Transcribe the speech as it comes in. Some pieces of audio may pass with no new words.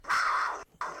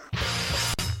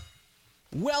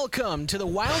Welcome to the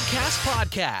Wildcast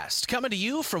Podcast, coming to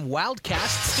you from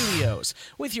Wildcast Studios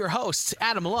with your hosts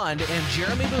Adam Lund and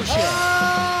Jeremy Boucher.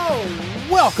 Oh,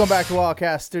 welcome back to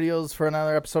Wildcast Studios for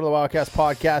another episode of the Wildcast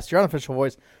Podcast, your unofficial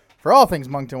voice for all things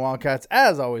Moncton Wildcats.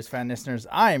 As always, fan listeners,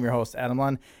 I am your host Adam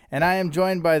Lund, and I am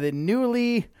joined by the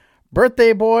newly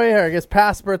birthday boy, or I guess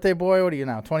past birthday boy. What are you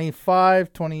now,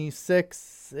 25,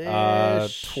 26-ish?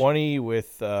 20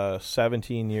 with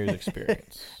 17 years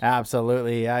experience.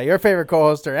 Absolutely. Your favorite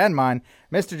co-hoster and mine,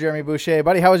 Mr. Jeremy Boucher.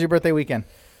 Buddy, how was your birthday weekend?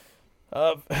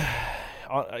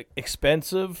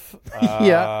 Expensive.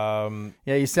 Yeah,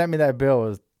 you sent me that bill. It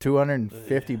was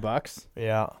 $250.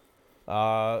 Yeah.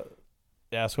 So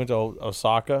went to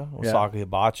Osaka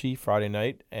Hibachi Friday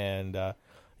night, and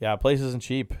place isn't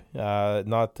cheap.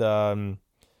 Not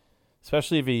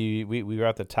especially if we were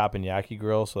at the Teppanyaki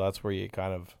Grill, so that's where you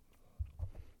kind of,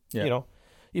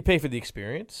 you pay for the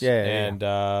experience.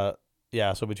 So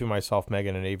between myself,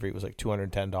 Megan, and Avery, it was like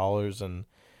 $210, and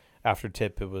after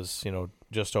tip, it was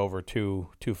just over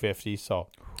 $250. So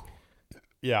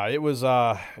yeah, it was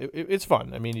it's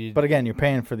fun. I mean, but again, you're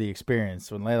paying for the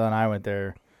experience. When Layla and I went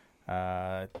there,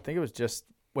 I think it was just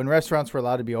when restaurants were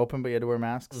allowed to be open, but you had to wear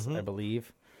masks. I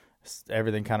believe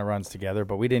everything kind of runs together,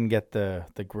 but we didn't get the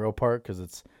grill part because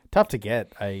it's tough to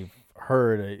get. I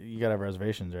heard you gotta have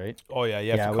reservations, right? Oh yeah,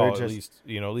 you have to call at least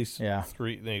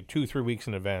 2-3 weeks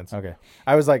in advance. Okay,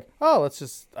 I was like, I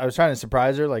was trying to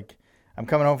surprise her, like I'm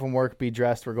coming home from work, be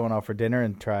dressed, we're going out for dinner,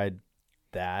 and tried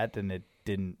that, and it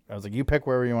didn't. I was like, you pick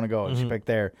wherever you want to go, and she picked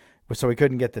there, so we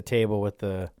couldn't get the table with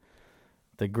the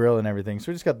grill and everything,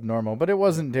 so we just got the normal, but it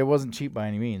wasn't cheap by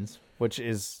any means, which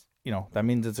is, that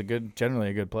means it's generally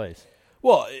a good place.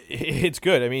 Well, it's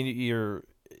good. I mean,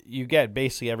 you get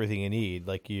basically everything you need.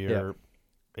 Like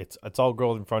it's all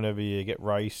grilled in front of you. You get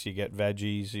rice, you get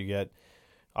veggies,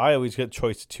 I always get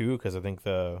choice of two because I think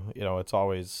that's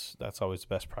always the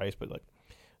best price. But like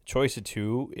choice of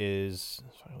two is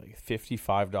like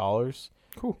 $55.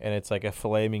 Cool. And it's like a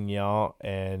filet mignon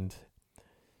and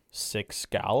 6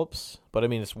 scallops. But I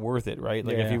mean, it's worth it, right?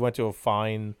 Like if you went to a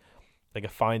fine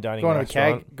dining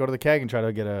restaurant, go to the keg and try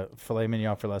to get a filet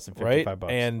mignon for less than $55.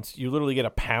 And you literally get a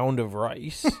pound of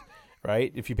rice,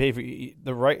 right? If you pay for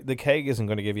the keg isn't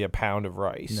going to give you a pound of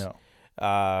rice. No.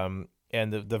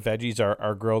 And the veggies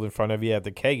are grilled in front of you. At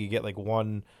the keg, you get like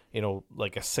one,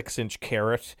 like a 6-inch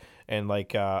carrot and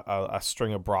like a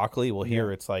string of broccoli. Well,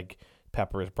 here it's like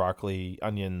peppers, broccoli,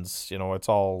 onions. It's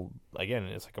all, again,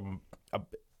 it's like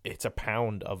it's a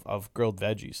pound of grilled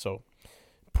veggies. So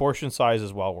portion size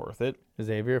is well worth it. Is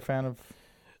Avery a fan of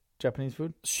Japanese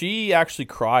food? She actually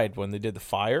cried when they did the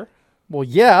fire. Well,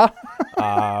 yeah.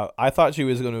 I thought she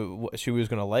was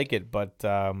gonna like it, but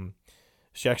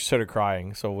she actually started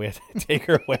crying, so we had to take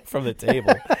her away from the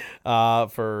table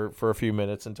for a few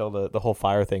minutes until the whole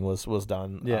fire thing was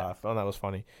done. Yeah, I found that was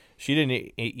funny. She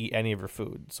didn't eat any of her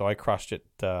food, so I crushed it.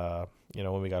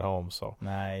 When we got home, so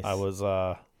nice. I was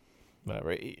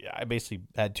whatever. I basically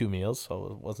had 2 meals, so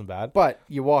it wasn't bad. But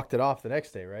you walked it off the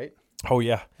next day, right? Oh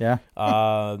yeah, yeah.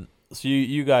 So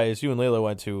you guys, you and Layla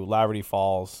went to Laverty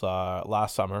Falls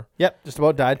last summer. Yep, just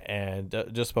about died. And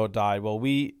just about died. Well,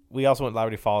 we also went to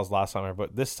Laverty Falls last summer,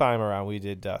 but this time around we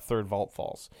did Third Vault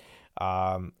Falls,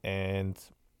 and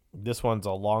this one's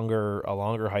a longer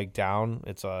hike down.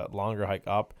 It's a longer hike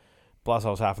up. Plus,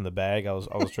 I was half in the bag. I was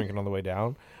drinking on the way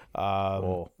down.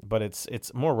 But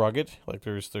it's more rugged. Like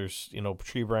there's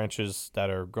tree branches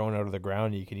that are growing out of the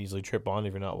ground you can easily trip on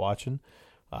if you're not watching.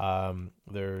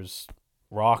 There's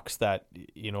rocks that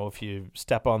if you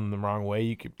step on them the wrong way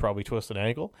you could probably twist an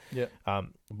ankle. Yeah.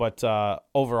 But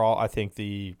overall I think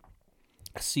the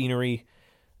scenery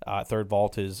Third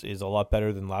Vault is a lot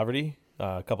better than Laverty.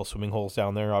 A couple swimming holes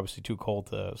down there, obviously too cold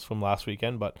to swim last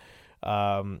weekend, but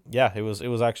it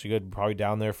was actually good. Probably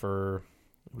down there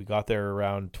we got there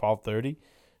around 12:30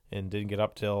 and didn't get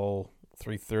up till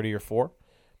 3:30 or 4.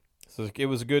 So it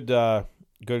was a good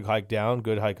hike down,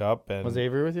 good hike up. And was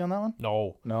Avery with you on that one?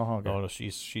 No. Okay. No.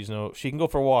 She can go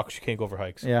for walks. She can't go for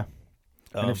hikes. Yeah.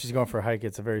 And if she's going for a hike,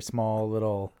 it's a very small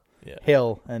little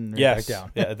hill and back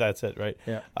down. Yeah, that's it, right?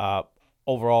 Yeah.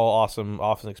 Overall,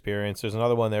 awesome experience. There's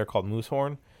another one there called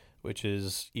Moosehorn, which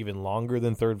is even longer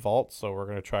than Third Vault. So we're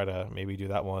gonna try to maybe do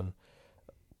that one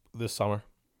this summer.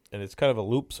 And it's kind of a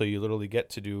loop, so you literally get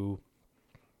to do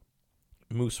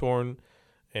Moosehorn,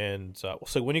 and so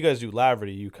when you guys do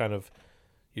Laverty, you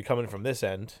come in from this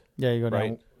end. Yeah, you go right?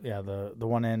 down. Yeah, the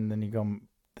one end, then you go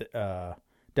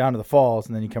down to the falls,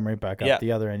 and then you come right back up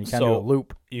the other end. You kind of do a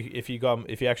loop. If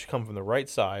you actually come from the right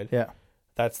side,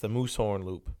 that's the Moosehorn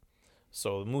loop.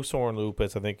 So the Moosehorn loop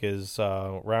is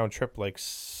round trip like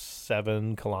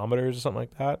 7 kilometers or something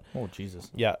like that. Oh,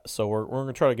 Jesus. Yeah, so we're going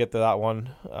to try to get to that one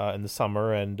in the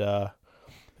summer and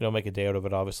make a day out of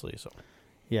it, obviously. So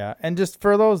Yeah, and just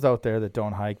for those out there that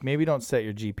don't hike, maybe don't set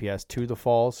your GPS to the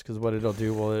falls, because what it'll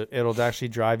do, well, it'll actually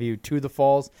drive you to the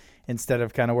falls instead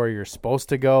of kind of where you're supposed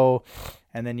to go,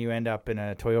 and then you end up in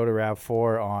a Toyota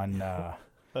RAV4 on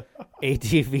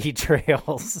ATV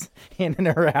trails in and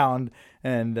around.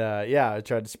 And I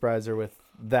tried to surprise her with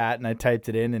that, and I typed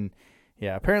it in, and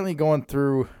apparently going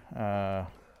through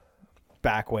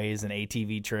backways and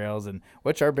ATV trails, and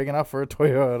which are big enough for a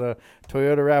Toyota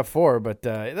RAV4. But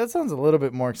that sounds a little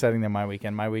bit more exciting than my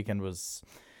weekend. My weekend was,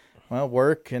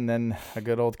 work, and then a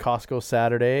good old Costco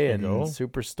Saturday, and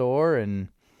Superstore, and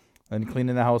then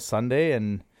cleaning the house Sunday,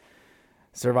 and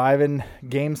surviving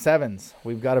Game 7s.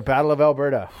 We've got a Battle of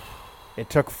Alberta. It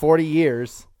took 40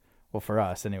 years. Well, for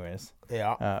us, anyways.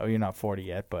 yeah, You're not 40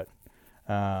 yet, but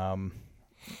are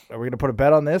we going to put a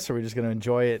bet on this, or are we just going to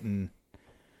enjoy it? And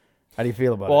how do you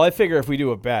feel about it? Well, I figure if we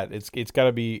do a bet, it's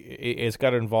got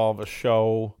to involve a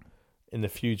show in the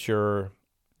future,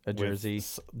 a jersey,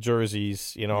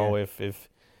 jerseys. If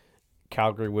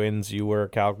Calgary wins, you wear a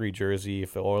Calgary jersey.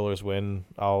 If the Oilers win,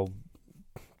 I'll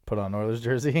put on Oilers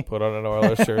jersey. Put on an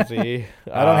Oilers jersey.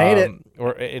 I don't hate it.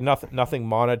 Or nothing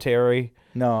monetary.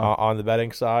 No, on the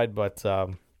betting side, but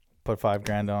put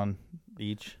 $5,000 on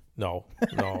each. No,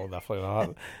 definitely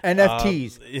not.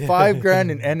 NFTs,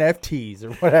 $5,000 in NFTs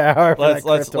or whatever.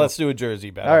 Let's do a jersey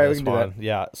bet. All right, we can do that.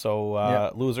 Yeah.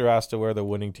 So loser has to wear the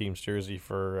winning team's jersey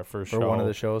for show, one of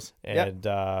the shows, and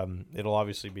it'll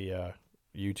obviously be a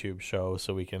YouTube show,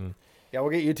 so we can. Yeah,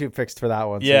 we'll get YouTube fixed for that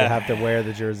one. So you have to wear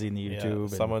the jersey in the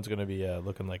YouTube. Yeah, someone's going to be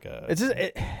looking like a.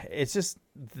 It's just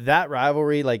that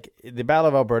rivalry, like the Battle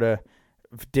of Alberta.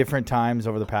 Different times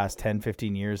over the past 10,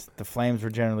 15 years, the Flames were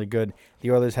generally good.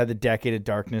 The Oilers had the decade of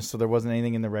darkness, so there wasn't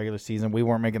anything in the regular season. We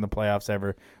weren't making the playoffs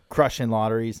ever, crushing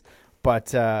lotteries.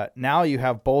 But now you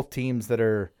have both teams that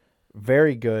are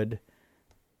very good.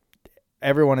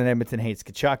 Everyone in Edmonton hates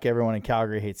Tkachuk. Everyone in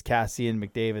Calgary hates Cassian,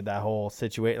 McDavid, that whole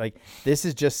situation. Like, this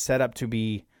is just set up to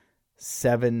be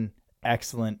 7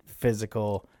 excellent,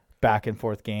 physical,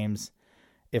 back-and-forth games.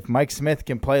 If Mike Smith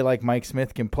can play like Mike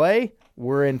Smith can play,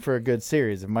 we're in for a good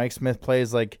series. If Mike Smith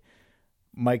plays like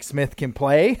Mike Smith can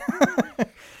play,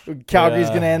 Calgary's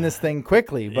going to end this thing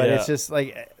quickly. But it's just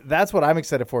like, that's what I'm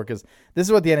excited for, because this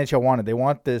is what the NHL wanted. They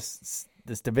want this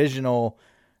divisional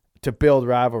to build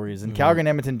rivalries. And Calgary and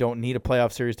Edmonton don't need a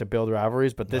playoff series to build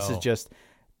rivalries, but this is just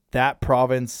that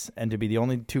province, and to be the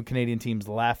only 2 Canadian teams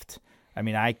left. I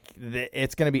mean,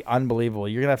 it's going to be unbelievable.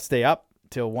 You're going to have to stay up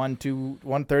till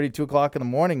 1:30, 2 o'clock in the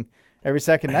morning every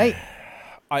second night.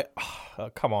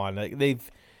 Come on,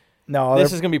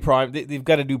 this is gonna be prime. They've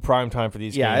got to do prime time for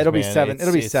these. Yeah, games, it'll be man. 7.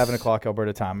 It'll be 7 o'clock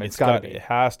Alberta time. It's got to be. It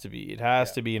has to be. It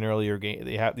has to be an earlier game.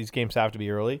 These games have to be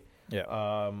early.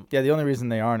 Yeah. The only reason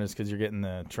they aren't is because you're getting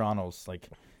the Toronto's like.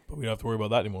 But we don't have to worry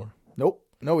about that anymore. Nope.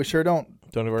 No, we sure don't.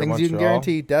 Don't have to worry Things about you can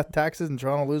guarantee: death, taxes, and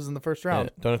Toronto loses in the first round.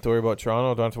 Yeah, don't have to worry about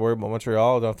Toronto. Don't have to worry about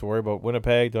Montreal. Don't have to worry about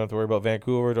Winnipeg. Don't have to worry about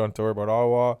Vancouver. Don't have to worry about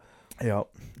Ottawa. Yep.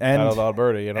 And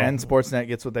Alberta, and Sportsnet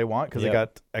gets what they want, because they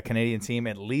got a Canadian team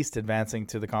at least advancing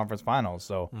to the conference finals.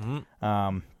 So,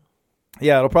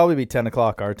 it'll probably be 10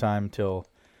 o'clock our time till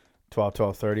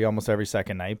 12:30 almost every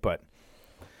second night. But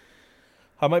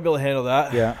I might be able to handle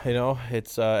that. Yeah.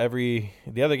 It's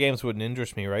the other games wouldn't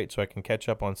interest me, right? So I can catch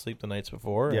up on sleep the nights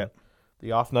before. Yeah.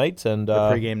 The off nights and the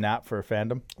pregame nap for a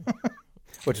fandom,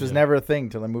 which was never a thing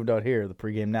till I moved out here. The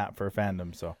pregame nap for a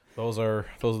fandom. So those are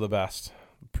the best.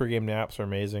 Pregame naps are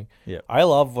amazing. Yeah. I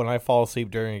love when I fall asleep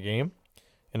during a game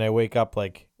and I wake up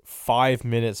like 5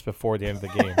 minutes before the end of the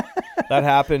game. That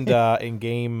happened in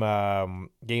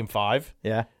game 5.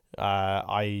 Yeah.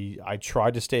 I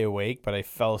tried to stay awake, but I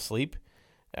fell asleep,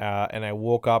 and I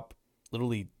woke up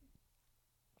literally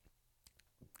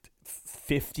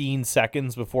 15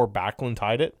 seconds before Backlund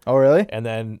tied it. Oh, really? And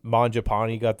then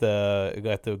Mangiapane got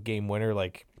the game winner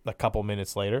like a couple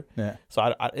minutes later. Yeah.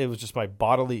 So it was just my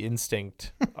bodily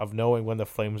instinct of knowing when the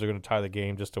Flames are going to tie the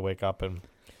game just to wake up and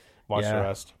watch the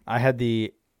rest. I had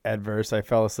the adverse. I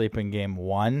fell asleep in game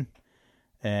 1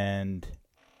 and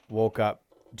woke up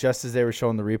just as they were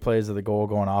showing the replays of the goal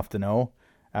going off to no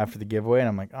after the giveaway. And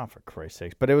I'm like, oh, for Christ's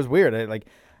sakes. But it was weird.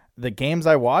 The games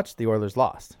I watched, the Oilers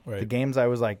lost. Right. The games I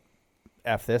was like,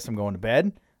 F this, I'm going to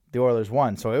bed, the Oilers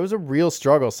won. So it was a real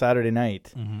struggle Saturday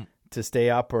night to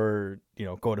stay up or,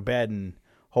 go to bed and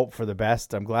hope for the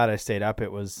best. I'm glad I stayed up.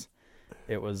 It was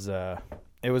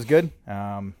good.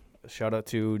 Shout out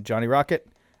to Johnny Rocket.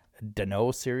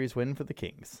 Danault series win for the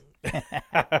Kings.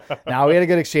 Now we had a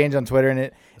good exchange on Twitter, and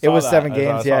it was 7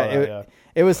 games.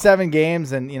 It was 7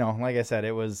 games, and like I said,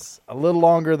 it was a little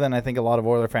longer than I think a lot of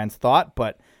Oiler fans thought,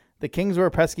 but the Kings were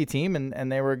a pesky team,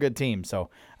 and they were a good team. So,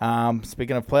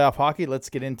 speaking of playoff hockey, let's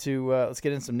get into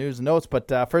some news and notes. But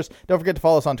first, don't forget to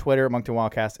follow us on Twitter, Moncton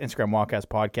Wildcast, Instagram Wildcast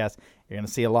Podcast. You're going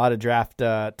to see a lot of draft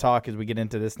talk as we get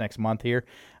into this next month here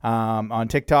on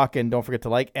TikTok, and don't forget to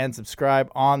like and subscribe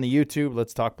on the YouTube.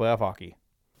 Let's talk playoff hockey.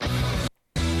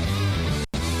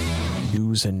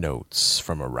 News and notes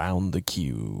from around the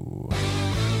queue.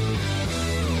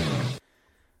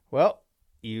 Well,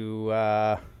 you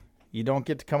don't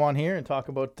get to come on here and talk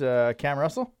about Cam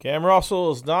Russell? Cam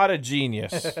Russell is not a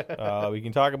genius. We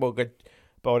can talk about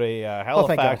a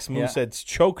Halifax Moosehead's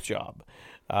choke job,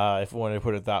 if we want to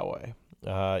put it that way.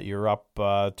 You're up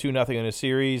 2-0 in a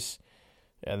series,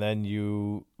 and then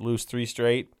you lose 3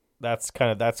 straight. That's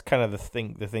kind of the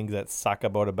thing that suck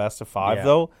about a best of 5,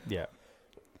 though. Yeah.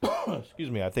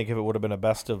 Excuse me. I think if it would have been a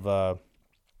best of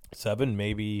 7,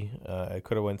 maybe it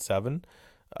could have went 7.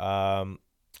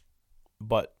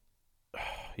 But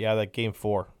yeah, that game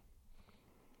 4.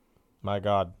 My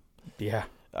God. Yeah.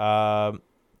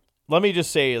 Let me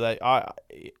just say that I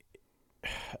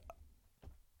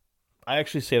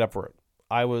actually stayed up for it.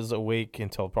 I was awake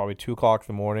until probably 2:00 in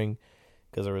the morning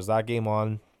because there was that game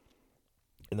on,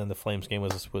 and then the Flames game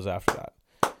was after that.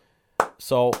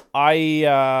 So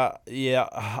I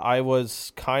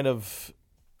was kind of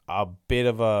a bit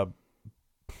of a,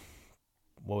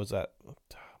 what was that? Oh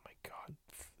my God,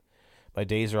 my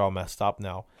days are all messed up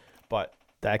now. But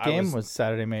that game was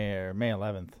Saturday, May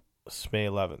 11th. May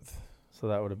 11th. So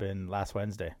that would have been last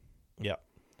Wednesday. Yeah.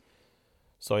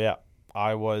 So yeah,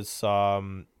 I was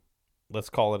let's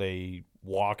call it a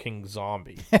walking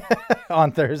zombie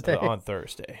on Thursday.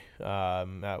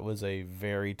 That was a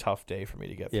very tough day for me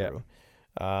to get through.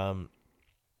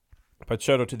 But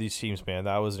shout out to these teams, man.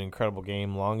 That was an incredible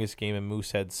game, longest game in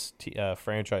Moosehead's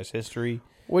franchise history.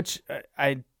 Which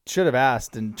I should have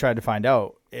asked and tried to find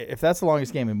out if that's the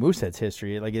longest game in Moosehead's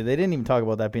history. Like, they didn't even talk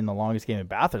about that being the longest game in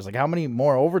Bathurst. Like, how many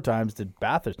more overtimes did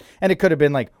Bathurst? And it could have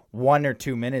been like 1 or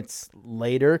 2 minutes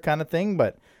later kind of thing.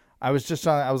 But I was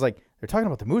like, they're talking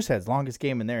about the Moosehead's longest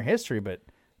game in their history, but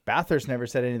Bathurst never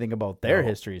said anything about their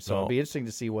history. So it'll be interesting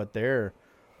to see what their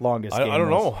longest game was. I don't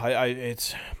know.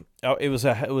 It was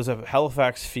a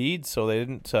Halifax feed, so they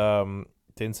didn't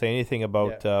say anything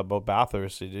about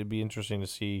Bathurst. It'd be interesting to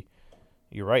see.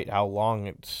 You're right. How long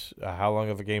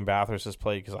of a game Bathurst has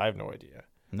played? Because I have no idea.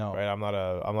 No, right. I'm not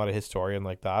a historian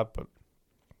like that, but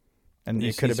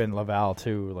it could have been Laval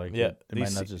too. Like, it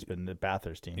might not just been the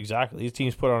Bathurst team. Exactly. These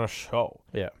teams put on a show.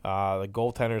 Yeah. The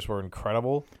goaltenders were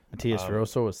incredible. Matthias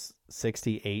Rosso was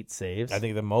 68 saves. I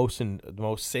think the most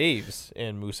saves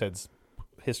in Moosehead's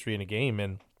history in a game,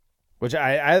 and which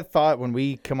I thought when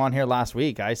we come on here last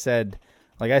week, I said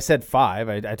 5.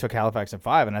 I took Halifax at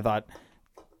 5, and I thought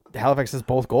Halifax has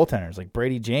both goaltenders. Like,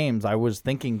 Brady James, I was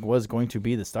thinking was going to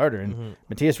be the starter, and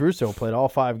Matthias Russo played all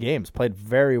 5 games, played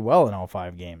very well in all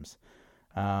 5 games.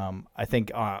 I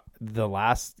think the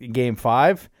last game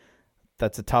 5,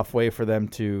 that's a tough way for them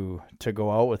to go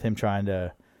out with him trying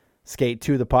to skate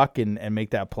to the puck and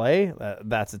make that play.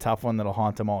 That's a tough one that'll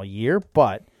haunt him all year,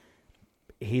 but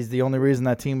he's the only reason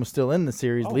that team was still in the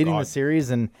series, leading the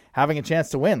series and having a chance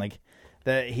to win. Like,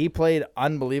 he played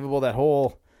unbelievable that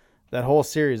whole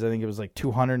series. I think it was like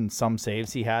 200 and some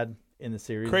saves he had in the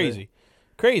series. Crazy.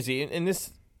 And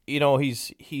this,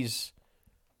 he's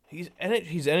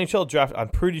NHL draft. I'm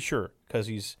pretty sure because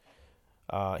he's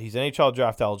NHL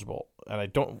draft eligible.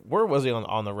 And where was he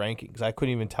on the rankings? I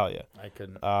couldn't even tell you. I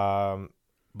couldn't. But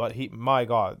my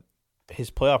God, his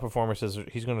playoff performances,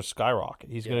 he's going to skyrocket.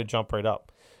 He's going to jump right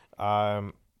up.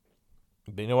 But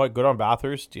you know what? Good on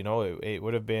Bathurst. It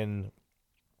would have been.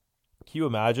 Can you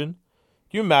imagine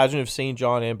if St.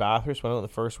 John and Bathurst went out in the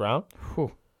first round?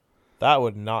 Whew. That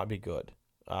would not be good.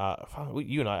 I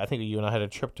think you and I had a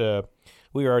trip to.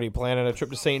 We were already planning a trip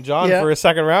to St. John for a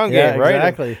second round game, right?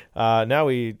 Exactly. And, now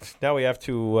we have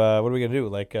to. What are we gonna do?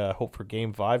 Like hope for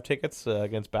Game 5 tickets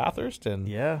against Bathurst, and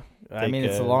I mean,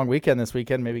 it's a long weekend this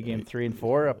weekend. Maybe Game 3 and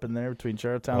 4 up in there between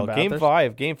Charlottetown and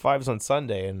Bathurst. Game 5 is on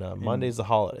Sunday, and Monday's the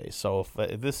holiday. So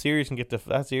if this series can get to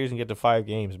 5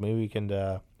 games, maybe we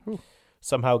can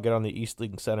somehow get on the East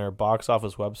League Center box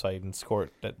office website and score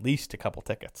at least a couple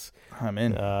tickets. I'm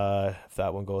in. If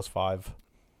that one goes 5,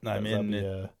 I'm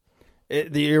in.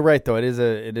 You're right, though. It is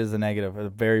a negative, a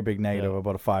very big negative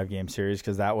about a 5-game series,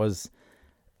 because that was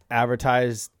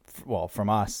advertised, from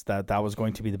us, that was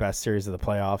going to be the best series of the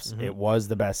playoffs. Mm-hmm. It was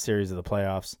the best series of the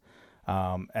playoffs.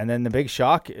 And then the big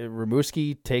shock,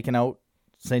 Rimouski taking out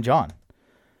St. John.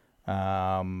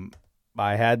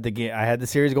 I had the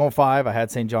series going 5. I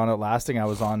had St. John outlasting. I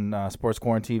was on Sports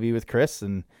Corner TV with Chris,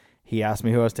 and he asked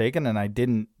me who I was taking, and I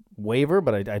didn't waver,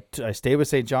 but I stayed with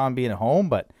St. John being at home.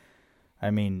 But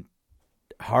I mean,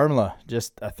 Harmla,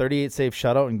 just a 38 save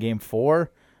shutout in Game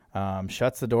 4,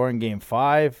 shuts the door in Game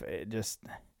 5. It just,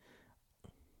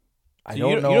 I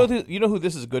don't know. You know who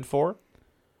this is good for?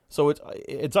 So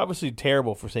it's obviously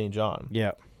terrible for St. John.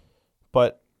 Yeah,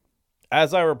 but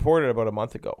as I reported about a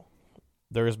month ago,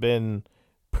 there's been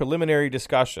preliminary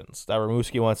discussions that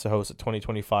Rimouski wants to host a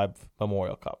 2025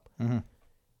 Memorial Cup. Mm-hmm.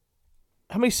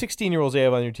 How many 16-year-olds do you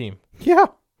have on your team? Yeah,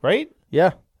 right.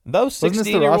 Yeah, those 16-year-olds. Wasn't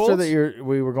this the roster that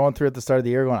we were going through at the start of the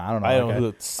year? Going, I don't know. I don't know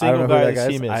who the single guy on this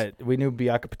team is. We knew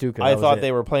Biaka Patuka. I thought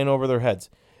they were playing over their heads.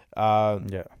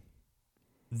 Yeah.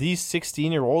 These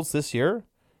 16-year-olds this year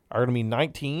are going to be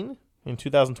 19 in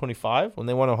 2025 when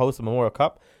they want to host the Memorial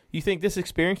Cup. You think this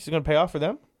experience is going to pay off for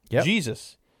them? Yeah.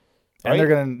 Jesus. And right?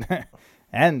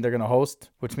 they're gonna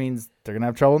host, which means they're gonna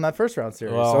have trouble in that first round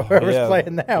series. So whoever's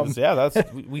playing them, that's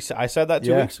I said that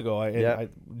 2 weeks ago.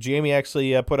 Jamie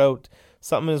actually put out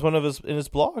something in in his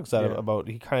blogs about.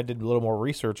 He kind of did a little more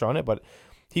research on it, but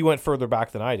he went further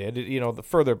back than I did. If you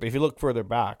look further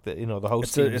back, the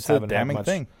host teams haven't had much.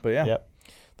 Thing, but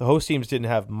the host teams didn't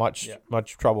have much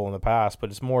trouble in the past, but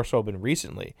it's more so been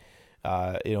recently.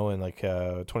 In like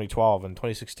 2012 and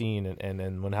 2016, and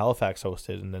then when Halifax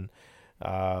hosted, and then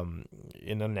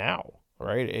now,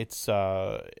 right? It's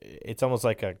almost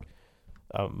like a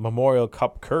Memorial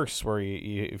Cup curse where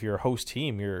you if you're a host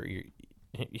team, you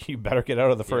better get out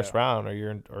of the first round, or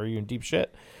you're in deep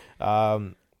shit.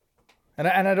 And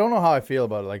I don't know how I feel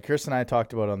about it. Like Chris and I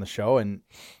talked about it on the show, and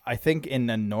I think in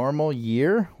a normal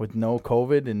year with no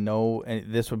COVID and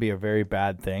this would be a very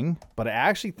bad thing. But I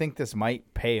actually think this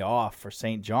might pay off for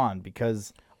St. John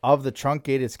because of the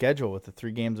truncated schedule with the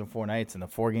 3 games in 4 nights and the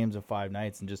 4 games in 5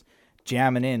 nights, and just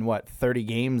jamming in 30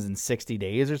 games in 60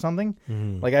 days or something.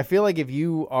 Mm-hmm. Like I feel like if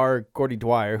you are Gordy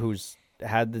Dwyer, who's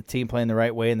had the team playing the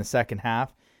right way in the second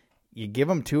half, you give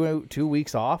them 2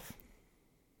 weeks off,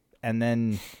 and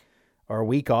then. Or a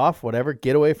week off, whatever,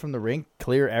 get away from the rink,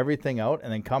 clear everything out,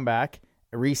 and then come back,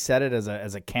 reset it as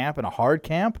a camp and a hard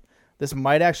camp. This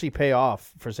might actually pay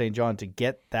off for St. John to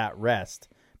get that rest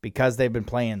because they've been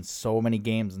playing so many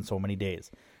games in so many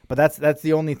days. But that's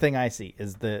the only thing I see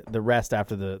is the rest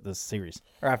after the series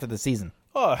or after the season.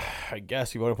 Oh, I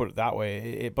guess you want to put it that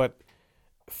way. But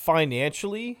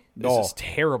financially, this is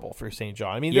terrible for St.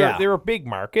 John. I mean, they're a big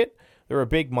market. They're a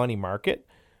big money market.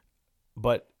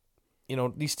 But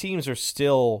these teams are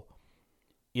still,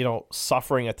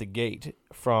 suffering at the gate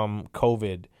from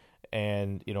COVID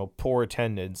and, poor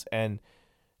attendance. And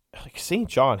like St.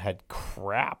 John had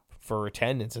crap for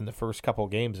attendance in the first couple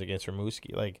of games against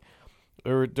Rimouski. Like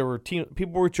there were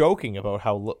people were joking about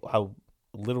how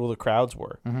little the crowds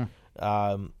were.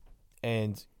 Mm-hmm.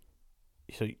 And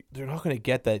so they're not going to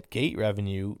get that gate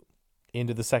revenue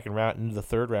into the second round, into the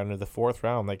third round, into the fourth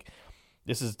round. Like,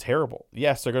 this is terrible.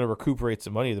 Yes, they're going to recuperate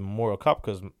some money in the Memorial Cup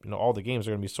because all the games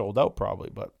are going to be sold out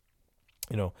probably, but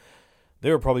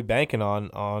they were probably banking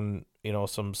on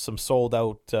some sold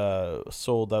out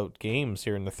games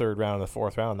here in the third round and the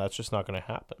fourth round. That's just not going to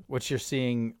happen. Which you're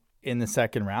seeing in the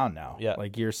second round now. Yeah,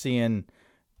 like you're seeing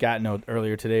Gatineau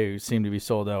earlier today, who seemed to be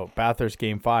sold out. Bathurst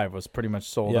Game 5 was pretty much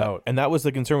sold out, and that was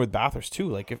the concern with Bathurst too.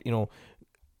 Like if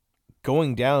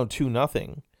going down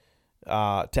 2-0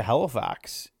 to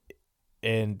Halifax.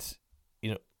 And,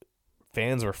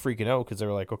 fans were freaking out because they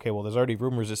were like, okay, well, there's already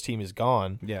rumors this team is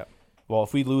gone. Yeah. Well,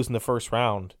 if we lose in the first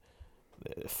round,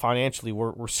 financially,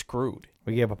 we're screwed.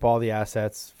 We gave up all the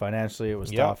assets. Financially, it was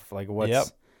tough. Like, what's... Yep.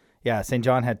 Yeah, St.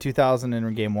 John had 2,000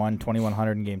 in Game 1,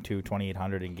 2,100 in Game 2,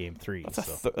 2,800 in Game 3.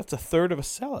 That's a third of a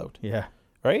sellout. Yeah.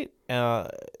 Right?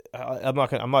 I'm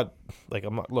not...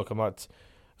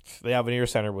 The Avenir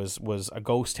Center was a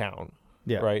ghost town.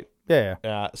 Yeah. Right?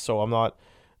 Yeah. So I'm not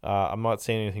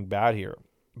saying anything bad here,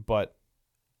 but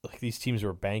like these teams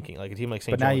were banking, like a team like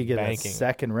St. John. But now you get banking. a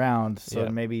second round, so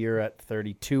maybe you're at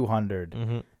 3,200.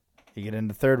 Mm-hmm. You get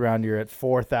into the third round, you're at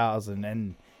 4,000,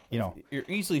 and you're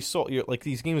easily sold. Like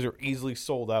these games are easily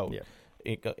sold out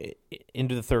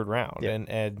into the third round,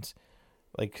 and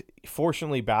like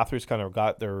fortunately Bathurst kind of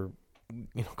got their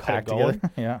pack going.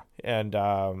 Yeah, and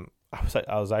I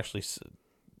was actually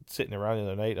sitting around the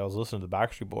other night. I was listening to the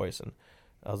Backstreet Boys and.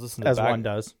 I was listening to one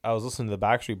does. I was listening to the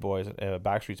Backstreet Boys,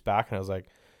 Backstreet's Back, and I was like,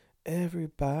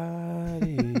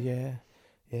 everybody,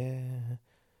 yeah.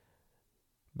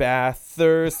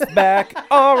 Bathurst back,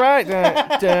 all right.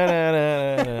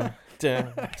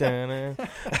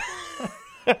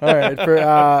 All right,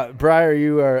 for Briar,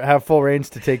 you have full range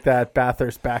to take that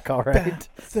Bathurst back. All right,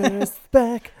 Bathurst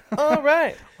back. All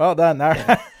right. well done. All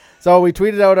right. So we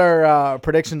tweeted out our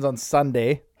predictions on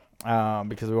Sunday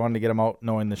because we wanted to get them out,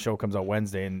 knowing the show comes out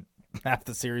Wednesday and half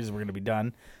the series we're going to be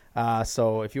done.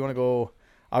 So if you want to go,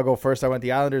 I'll go first. I went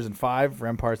the Islanders in 5,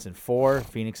 Remparts in 4,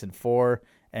 Phoenix in 4,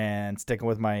 and sticking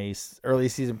with my early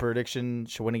season prediction,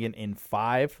 Shawinigan in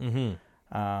 5.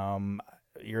 Mm-hmm.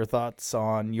 Your thoughts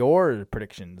on your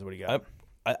predictions? What do you got?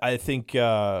 I think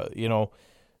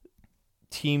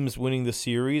teams winning the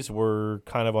series were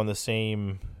kind of on the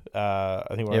same. I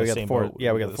think we're on the same boat.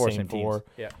 Yeah, we got the four same four. teams.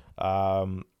 Yeah. I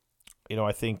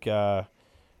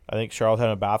think Charlottetown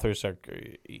and Bathurst are.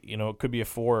 It could be a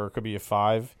 4 or it could be a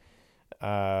 5.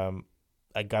 I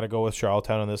got to go with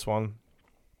Charlottetown on this one.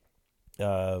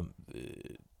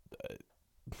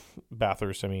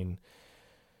 Bathurst, I mean,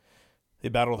 they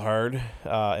battled hard in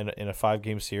a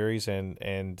 5-game series,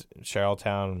 and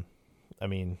Charlottetown, I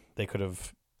mean, they could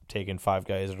have taken 5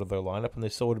 guys out of their lineup and they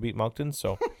still would have beat Moncton.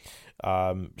 So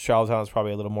Charlottetown is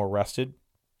probably a little more rested.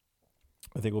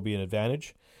 I think will be an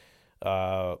advantage.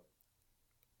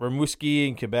 Rimouski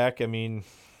in Quebec, I mean,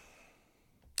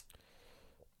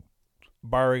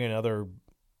 barring another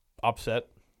upset,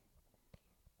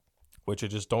 which I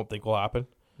just don't think will happen.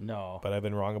 No. But I've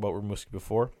been wrong about Rimouski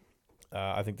before.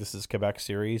 I think this is Quebec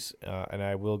series, and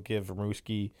I will give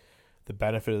Rimouski the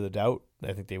benefit of the doubt.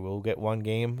 I think they will get 1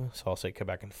 game, so I'll say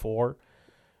Quebec in 4.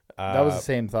 That was the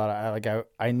same thought.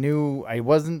 I knew I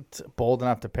wasn't bold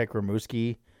enough to pick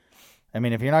Rimouski. I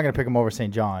mean, if you're not going to pick them over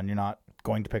St. John, you're not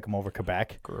going to pick them over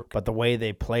Quebec. Correct. But the way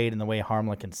they played and the way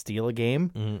Harmla can steal a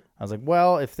game, Mm-hmm. I was like,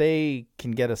 well, if they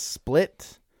can get a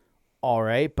split, all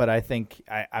right. But I think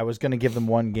I was going to give them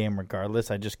 1 game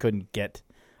regardless. I just couldn't get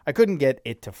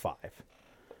it to 5.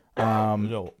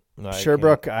 No,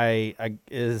 Sherbrooke, I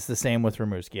is the same with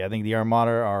Rimouski. I think the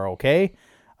Armada are okay,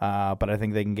 but I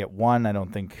think they can get 1. I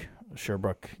don't think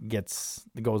Sherbrooke goes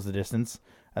the distance.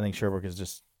 I think Sherbrooke is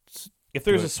just. If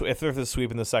there's a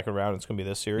sweep in the second round, it's going to be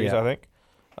this series, Yeah. I think.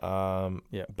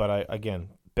 Yeah. But again,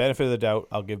 benefit of the doubt,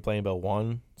 I'll give Blainville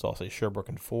 1, so I'll say Sherbrooke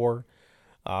in 4.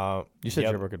 You said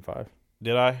Sherbrooke in 5.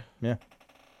 Did I? Yeah.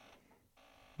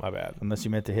 My bad. Unless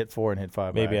you meant to hit 4 and hit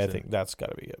 5. Maybe I think that's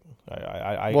got to be it.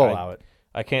 We'll allow it.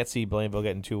 I can't see Blainville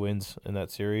getting 2 wins in that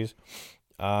series.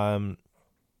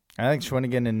 I think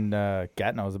Shawinigan and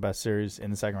Gatineau is the best series in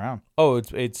the second round. Oh,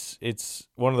 it's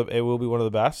one of the. It will be one of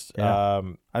the best. Yeah.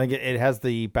 I think it has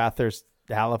the Bathurst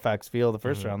Halifax feel the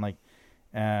first round. Like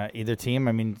either team.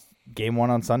 I mean, game 1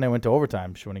 on Sunday went to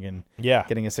overtime. Shawinigan,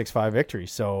 getting a 6-5 victory.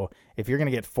 So if you're going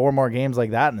to get 4 more games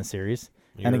like that in the series,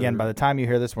 and again, by the time you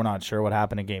hear this, we're not sure what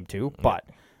happened in game 2. But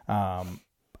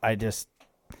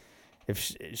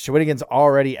if Shawinigan's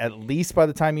already, at least by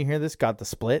the time you hear this, got the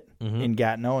split in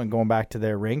Gatineau and going back to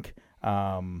their rink,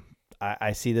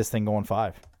 I see this thing going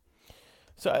 5.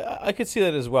 So I could see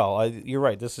that as well. You're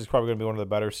right. This is probably going to be one of the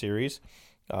better series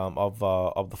of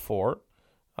the 4.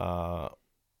 I've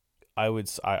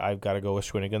got to go with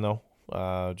Shawinigan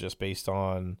though, just based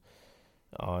on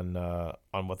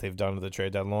what they've done with the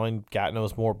trade deadline. Gatineau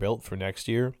is more built for next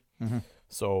year. Mm-hmm.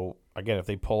 So again, if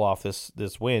they pull off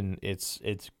this win, it's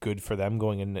good for them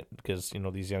going in, because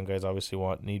these young guys obviously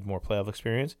need more playoff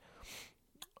experience.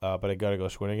 But I gotta go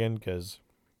Shawinigan because,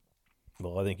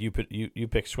 well, I think you picked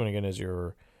Shawinigan as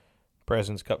your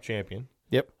President's Cup champion.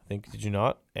 Yep. I think, did you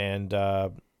not? And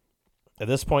at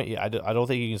this point, I don't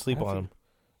think you can sleep on them.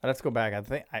 I'd have to go back.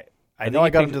 I know I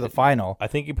got them to the final. I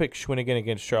think you picked Shawinigan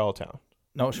against Charlottetown.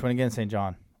 No, Shawinigan and St.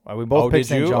 John. We both picked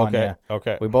St. John. Okay. Yeah.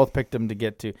 Okay. We both picked them to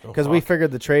get to, because we figured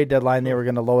the trade deadline they were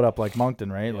going to load up like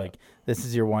Moncton, right? Yeah. Like this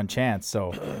is your one chance.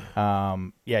 So,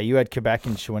 you had Quebec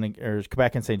and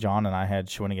Quebec and St. John, and I had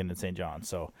Shawinigan and St. John.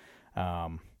 So,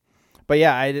 but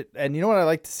yeah, and you know what I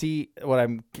like to see?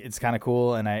 It's kind of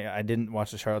cool, and I didn't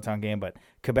watch the Charlottetown game, but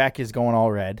Quebec is going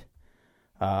all red.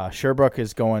 Sherbrooke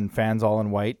is going fans all in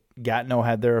white. Gatineau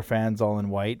had their fans all in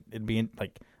white. It'd be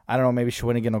like, I don't know, maybe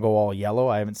Shawinigan will go all yellow.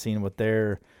 I haven't seen what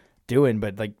they're doing,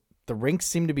 but like the rinks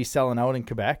seem to be selling out in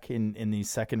Quebec in these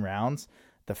second rounds.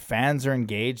 The fans are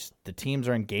engaged. The teams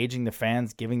are engaging the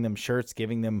fans, giving them shirts,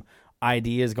 giving them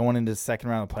ideas going into the second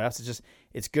round of the playoffs.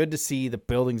 It's good to see the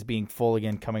buildings being full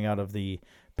again coming out of the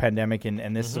pandemic,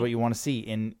 and this is what you want to see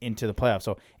into the playoffs.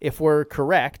 So if we're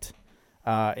correct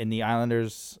in the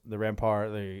Islanders, the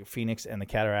Rempart, the Phoenix, and the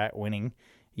Cataract winning,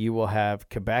 you will have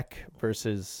Quebec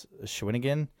versus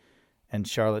Shawinigan and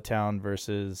Charlottetown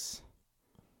versus,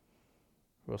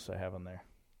 what else do I have on there?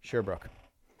 Sherbrooke.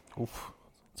 Oof.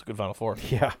 It's a good Final Four.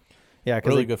 Yeah. Yeah, because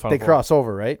really good Final they Four. cross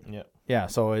over, right? Yeah. Yeah,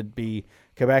 so it'd be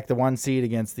Quebec, the 1 seed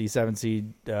against the 7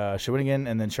 seed Shawinigan,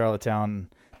 and then Charlottetown,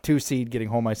 2 seed getting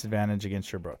home ice advantage against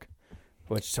Sherbrooke,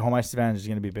 which home ice advantage is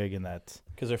going to be big in that.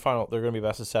 Because they're going to be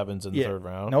best of 7s in the third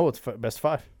round. No, it's best of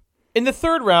 5. In the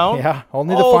third round? Yeah,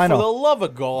 only the final. Oh, for the love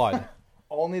of God.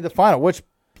 Only the final, which,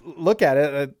 look at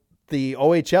it, the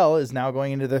OHL is now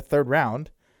going into their third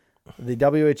round. The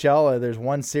WHL, there's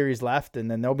 1 series left,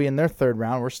 and then they'll be in their third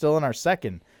round. We're still in our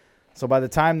second. So by the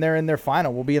time they're in their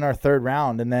final, we'll be in our third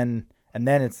round, and then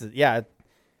it's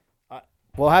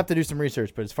we'll have to do some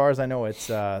research. But as far as I know, it's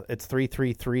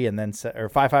 3-3-3 and then or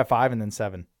 5-5-5 and then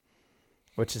 7,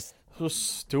 which is so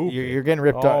stupid. You're getting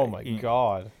ripped Oh up. my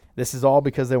God! This is all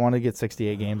because they want to get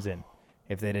 68 games in.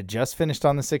 If they'd have just finished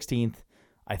on the 16th,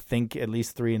 I think at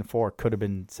least 3 and 4 could have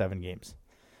been 7 games.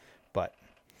 But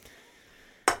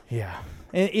yeah,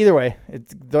 either way,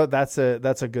 that's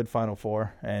a good Final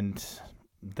Four, and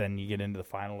then you get into the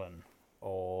final, and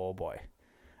oh boy!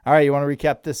 All right, you want to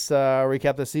recap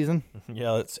this season?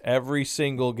 Yeah, it's every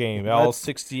single game, all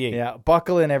 68. Yeah,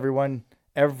 buckle in, everyone.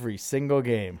 Every single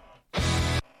game.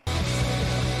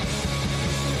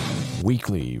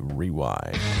 Weekly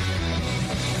Rewind.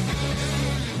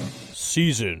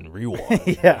 Season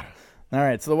Rewind. Yeah. All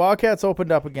right, so the Wildcats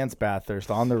opened up against Bathurst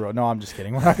on the road. No, I'm just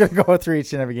kidding. We're not going to go through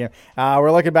each and every game.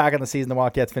 We're looking back on the season. The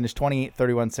Wildcats finished 28,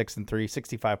 31, 6-3,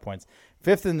 65 points.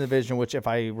 5th in the division, which if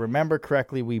I remember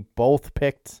correctly, we both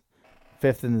picked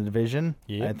 5th in the division.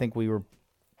 Yeah. I think we were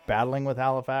battling with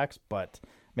Halifax, but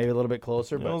maybe a little bit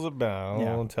closer. It was a battle.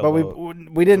 Yeah. Until But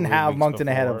we didn't have Moncton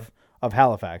ahead before. of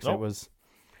Halifax. Nope.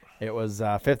 It was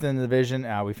 5th in the division.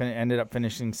 We ended up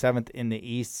finishing 7th in the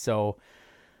East, so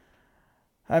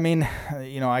I mean,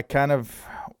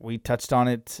 we touched on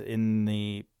it in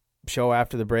the show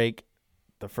after the break.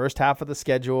 The first half of the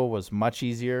schedule was much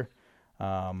easier.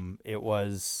 It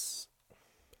was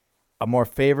a more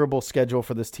favorable schedule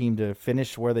for this team to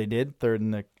finish where they did, 3rd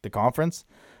in the conference,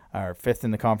 or 5th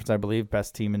in the conference, I believe,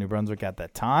 best team in New Brunswick at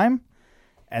that time.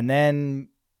 And then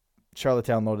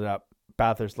Charlottetown loaded up,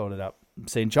 Bathurst loaded up,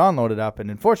 St. John loaded up,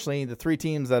 and unfortunately, the 3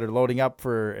 teams that are loading up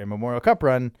for a Memorial Cup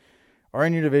run are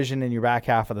in your division, and your back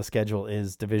half of the schedule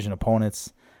is division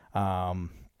opponents.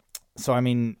 So, I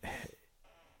mean,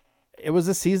 it was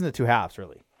a season of 2 halves,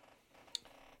 really.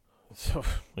 So,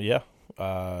 yeah.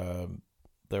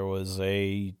 There was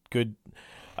a good...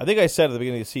 I think I said at the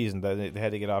beginning of the season that they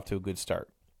had to get off to a good start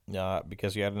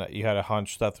because you had a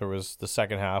hunch that the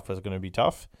second half was going to be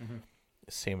tough,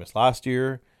 same as last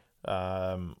year.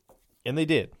 And they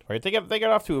did, right? They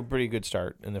got off to a pretty good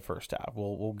start in the first half.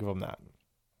 We'll give them that.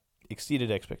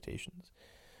 Exceeded expectations.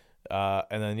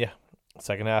 And then,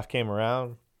 second half came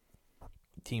around.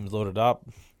 Teams loaded up.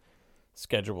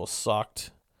 Schedule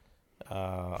sucked. A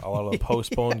lot of the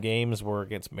postponed games were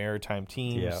against maritime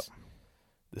teams. Yeah.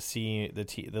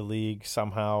 The league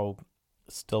somehow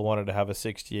still wanted to have a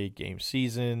 68-game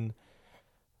season.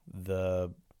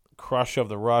 The crush of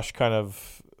the rush kind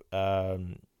of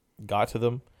got to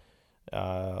them.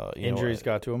 Injuries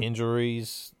got to them.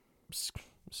 Injuries,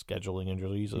 scheduling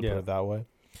injuries, let's put it that way.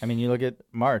 I mean, you look at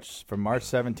March, from March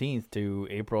 17th to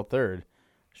April 3rd,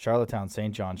 Charlottetown,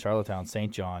 St. John, Charlottetown,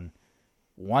 St. John,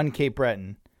 1 Cape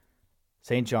Breton,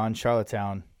 St. John,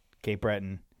 Charlottetown, Cape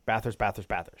Breton,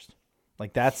 Bathurst.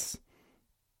 Like, it's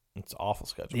awful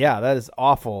schedule. Yeah, that is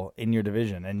awful in your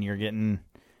division, and you're getting,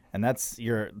 and that's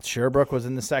Sherbrooke was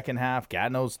in the second half,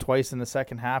 Gatineau's twice in the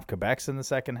second half, Quebec's in the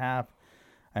second half.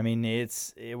 I mean,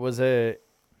 it was a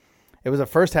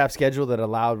first half schedule that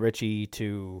allowed Richie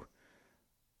to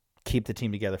keep the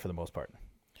team together for the most part.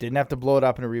 Didn't have to blow it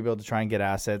up in a rebuild to try and get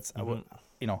assets.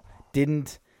 Didn't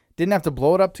have to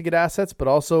blow it up to get assets, but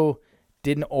also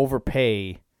didn't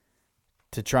overpay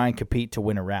to try and compete to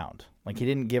win a round. Like, he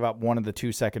didn't give up one of the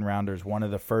 2 second rounders, one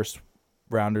of the first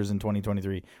rounders in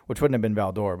 2023, which wouldn't have been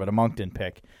Val-d'Or, but a Moncton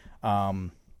pick,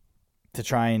 to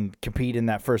try and compete in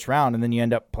that first round, and then you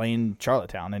end up playing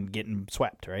Charlottetown and getting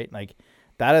swept, right? Like,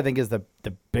 that I think is the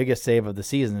biggest save of the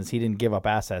season, is he didn't give up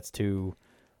assets to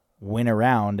win a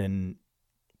round, and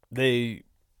they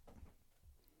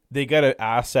got an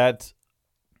asset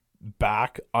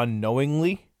back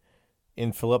unknowingly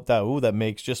in Philippe Daou that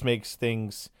makes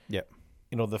things,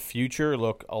 the future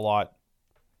look a lot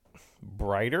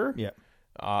brighter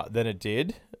than it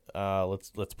did.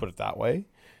 Let's put it that way.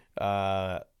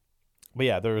 But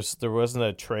yeah, there wasn't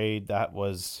a trade that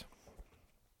was.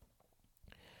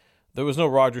 There was no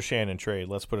Roger Shannon trade,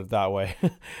 let's put it that way,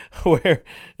 where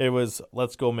it was,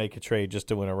 let's go make a trade just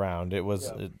to win a round. It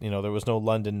was, there was no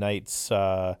London Knights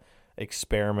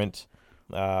experiment,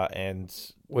 and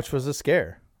which was a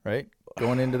scare, right?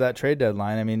 Going into that trade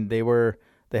deadline, I mean, they were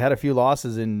they had a few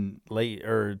losses in late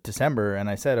or December, and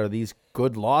I said, are these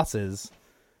good losses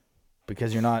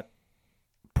because you're not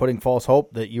putting false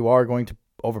hope that you are going to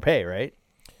overpay, right?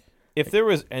 If there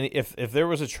was if there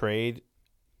was a trade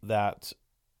that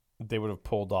they would have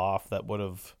pulled off that would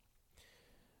have,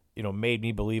 made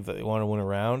me believe that they want to win a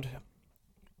round,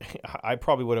 I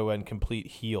probably would have went complete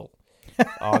heel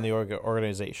on the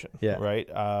organization. Yeah. Right.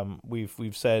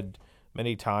 We've said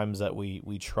many times that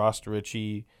we trust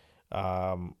Richie.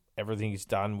 Everything he's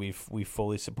done, we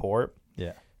fully support.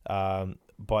 Yeah.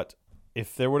 But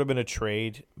if there would have been a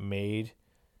trade made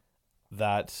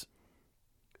that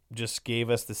just gave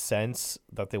us the sense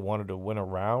that they wanted to win a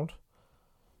round,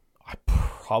 I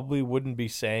probably wouldn't be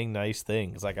saying nice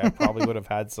things. Like, I probably would have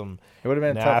had some It would have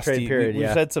been a tough nasty trade period. We've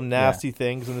Yeah. said some nasty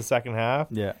things in the second half.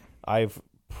 Yeah. I've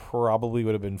probably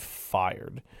would have been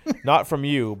fired. Not from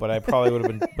you, but I probably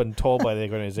would have been told by the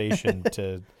organization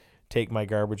to take my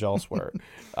garbage elsewhere.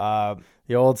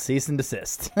 The old cease and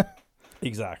desist.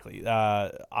 Exactly.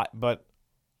 But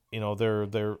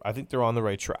they're I think they're on the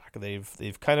right track.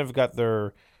 They've kind of got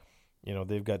their,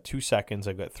 they've got 2 seconds.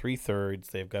 They've got 3 thirds.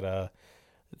 They've got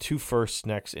 2 firsts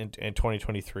next in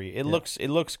 2023. It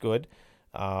looks good.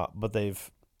 But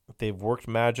they've worked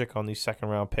magic on these second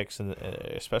round picks, and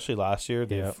especially last year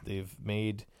they've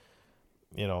made,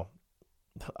 I'll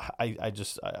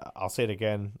say it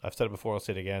again. I've said it before. I'll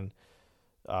say it again.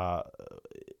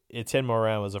 Etienne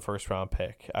Morin was a first round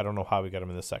pick. I don't know how we got him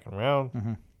in the second round.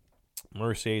 Mm-hmm.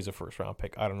 Mercier is a first round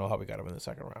pick. I don't know how we got him in the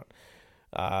second round.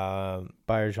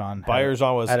 Bayerjean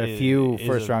Bayerjean had a few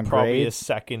first round probably grades. a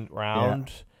second round.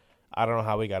 Yeah. I don't know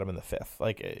how we got him in the 5th.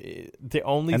 Like, the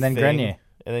only and then thing,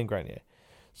 Grenier.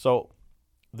 So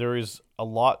there is a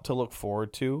lot to look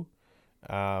forward to.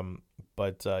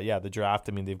 But the draft,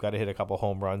 I mean, they've got to hit a couple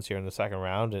home runs here in the second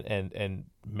round and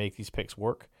make these picks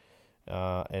work.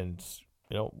 I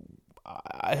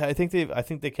think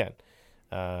they can,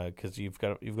 because you've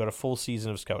got a full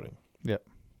season of scouting. Yep.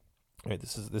 Right,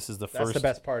 this is the That's first. the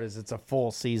best part is it's a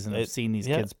full season of seeing these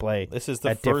kids play. This is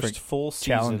the first full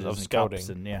season of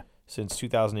scouting since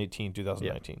 2018,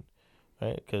 2019. Yeah.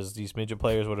 Right, because these midget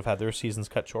players would have had their seasons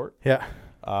cut short. Yeah.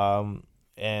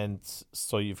 And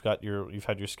so you've had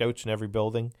your scouts in every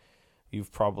building.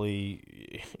 You've probably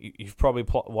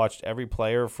watched every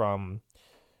player from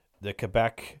the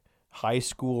Quebec high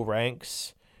school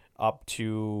ranks up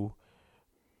to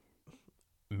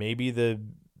maybe the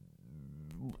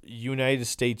United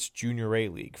States Junior A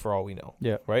League, for all we know.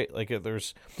 Yeah. Right? Like,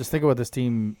 there's... Just think of what this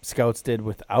team scouts did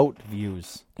without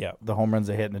views. Yeah. The home runs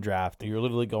they hit in the draft. You're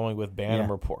literally going with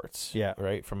Bantam reports. Yeah.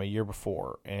 Right? From a year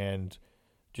before. And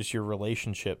just your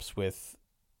relationships with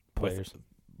players, with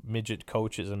midget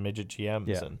coaches and midget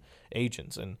GMs and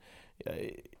agents. And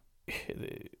I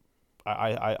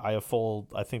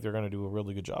think they're going to do a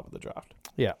really good job of the draft.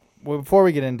 Yeah. Well, before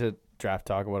we get into draft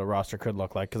talk, what a roster could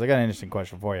look like, because I got an interesting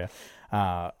question for you.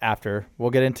 After we'll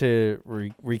get into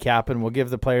recapping, we'll give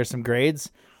the players some grades.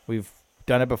 We've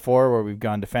done it before where we've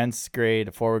gone defense grade,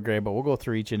 a forward grade, but we'll go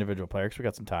through each individual player because we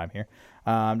got some time here.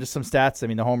 Just some stats. I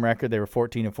mean, the home record, they were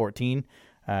 14-14.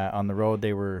 On the road,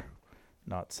 they were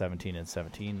not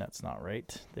 17-17. That's not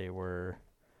right. They were.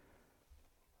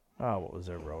 Oh, what was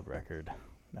their road record?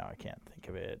 Now I can't think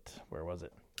of it. Where was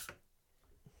it?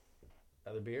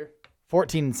 Another beer?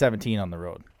 14-17 on the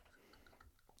road.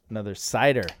 Another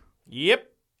cider.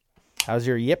 Yep. How's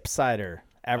your Yip cider?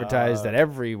 Advertised at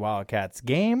every Wildcats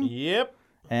game. Yep.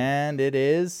 And it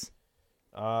is.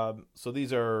 So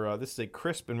these are. This is a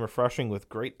crisp and refreshing with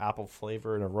great apple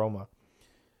flavor and aroma.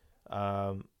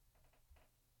 On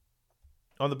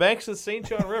the banks of the St.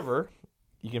 John River,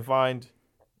 you can find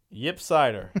Yip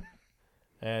cider,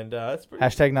 and that's pretty.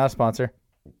 Hashtag not a sponsor.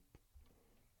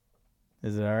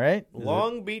 Is it all right?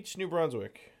 Long Beach, New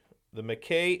Brunswick, the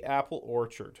McKay Apple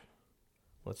Orchard.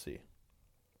 Let's see.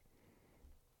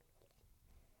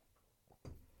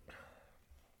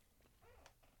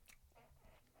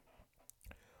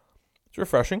 It's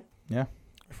refreshing. Yeah.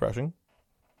 Refreshing.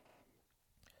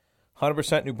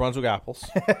 100% New Brunswick apples.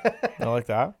 I like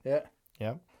that. Yeah.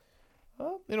 Yeah.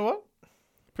 You know what?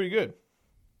 Pretty good.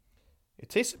 It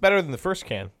tasted better than the first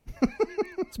can.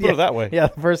 Let's put it that way. Yeah,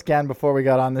 the first can before we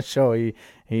got on the show, he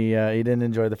didn't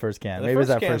enjoy the first can. Maybe it was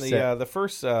that first sip. The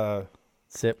first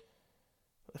sip.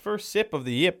 The first sip of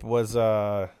the Yip was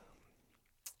caught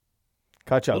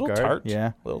you off guard. Tart.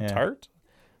 Yeah. A little tart.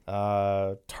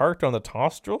 Tart on the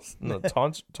tonsils. No,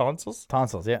 tonsils.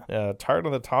 Tonsils, yeah. Yeah, tart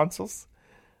on the tonsils.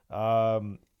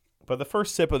 But the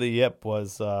first sip of the Yip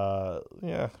was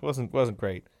wasn't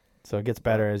great. So it gets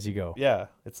better as you go. Yeah,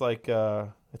 it's like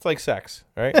sex,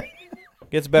 right?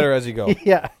 Gets better as you go.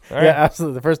 Yeah, All yeah, right.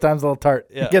 absolutely. The first time's a little tart.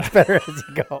 Yeah. It gets better as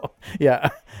you go. Yeah.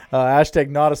 Hashtag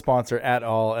not a sponsor at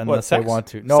all unless they sex? want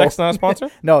to. No, Sex not a sponsor?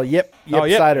 no, Yip Oh,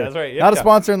 Yip, Cider. that's right, Yip, Not a yeah.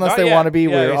 sponsor unless Not they yet. want to be. Yeah,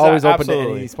 We're exactly, always open to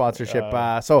absolutely. any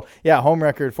sponsorship. So, yeah, home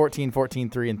record 14, 14,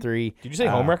 3 and 3. Did you say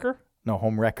home wrecker? No,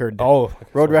 home record. Oh,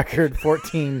 Road record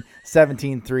 14,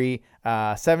 17, 3,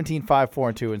 17, 5, 4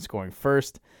 and 2 in scoring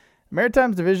first.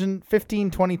 Maritimes division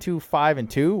 15, 22, 5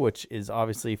 and 2, which is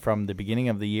obviously from the beginning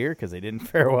of the year because they didn't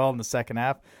fare well in the second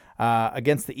half.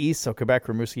 Against the East, so Quebec,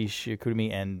 Rimouski,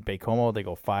 Chicoutimi, and Baie-Comeau, they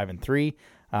go 5 and 3.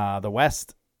 The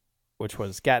West, which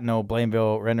was Gatineau,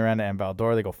 Blainville, Rouyn-Noranda, and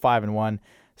Val-d'Or, they go 5 and 1.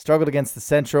 Struggled against the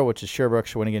Central, which is Sherbrooke,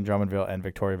 Shawinigan, Drummondville, and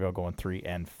Victoriaville, going 3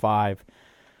 and 5.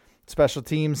 Special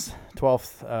teams,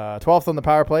 12th on the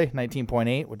power play,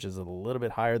 19.8, which is a little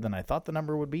bit higher than I thought the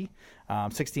number would be.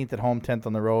 16th at home, 10th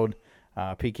on the road.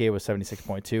 PK was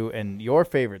 76.2. And your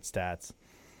favorite stats,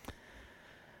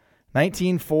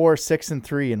 19, 4, 6, and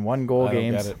 3 in 1 goal I don't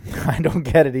games. get I don't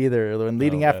get it either. When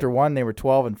leading after 1, they were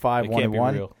 12 and 5, It 1 can't and be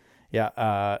 1. real.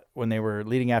 Yeah, when they were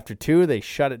leading after 2, they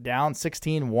shut it down,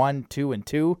 16, 1, 2, and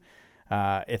 2.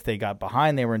 If they got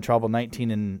behind, they were in trouble, 9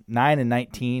 and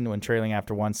 19 when trailing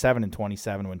after 1, 7 and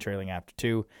 27 when trailing after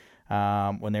 2.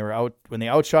 When they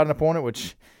outshot an opponent,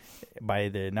 which by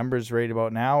the numbers right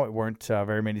about now, it weren't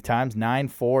very many times, 9,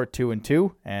 4, 2, and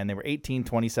 2, and they were 18,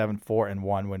 27, 4, and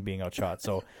 1 when being outshot.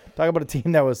 So talk about a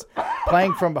team that was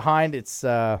playing from behind. It's,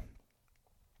 the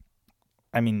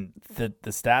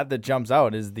stat that jumps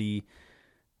out is the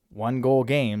 1-goal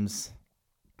games,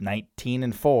 19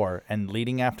 and 4, and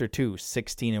leading after 2,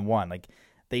 16 and 1. Like,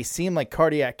 they seem like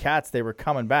cardiac cats. They were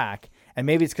coming back, and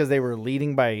maybe it's because they were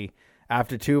leading by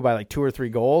after 2 by like 2 or 3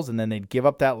 goals, and then they'd give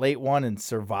up that late one and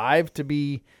survive to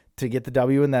get the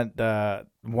W in that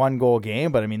 1-goal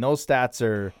game. But I mean, those stats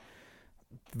are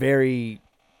very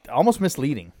almost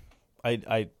misleading.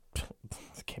 I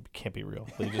can't be real.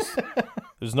 They just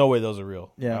there's no way those are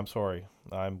real. Yeah. I'm sorry.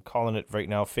 I'm calling it right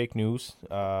now fake news.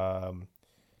 I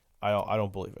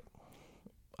don't believe it.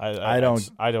 I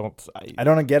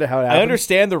don't get it how it happens. I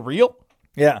understand the real.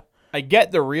 Yeah, I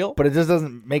get the real, but it just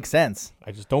doesn't make sense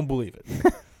I just don't believe it.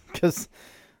 because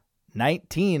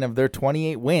 19 of their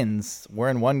 28 wins were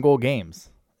in 1-goal games.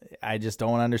 I just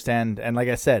don't understand. And like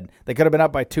I said, they could have been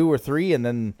up by 2 or 3, and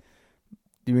then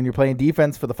when you're playing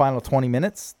defense for the final 20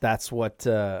 minutes, that's what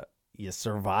you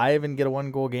survive and get a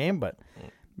 1-goal game. But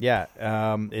yeah,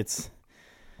 it's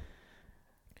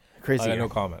crazy. I got here. no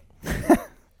comment.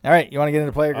 All right, you want to get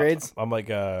into player grades? I'm like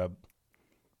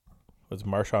what's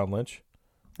Marshawn Lynch?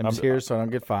 I'm just here so I don't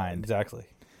get fined. Exactly.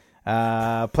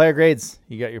 Player grades.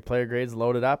 You got your player grades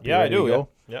loaded up? You Yeah, I ready to do. go?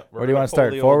 Yeah. Where do you want to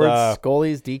start? Forwards,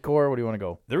 goalies, decor? Where do you want to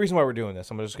go? The reason why we're doing this,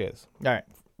 I'm gonna just get this. All right.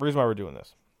 The reason why we're doing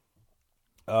this.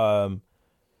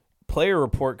 Player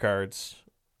report cards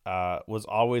was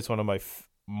always one of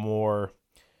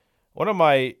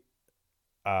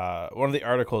the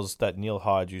articles that Neil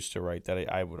Hodge used to write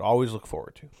that I would always look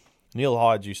forward to. Neil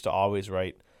Hodge used to always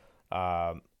write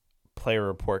player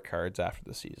report cards after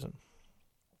the season.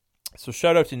 So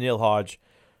shout out to Neil Hodge.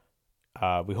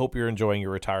 We hope you're enjoying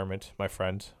your retirement, my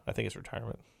friend. I think it's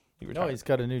retirement. No, he's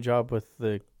got a new job with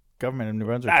the government of New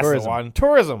Brunswick. That's Tourism. the one.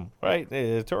 Tourism, right?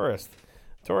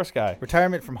 Tourist guy.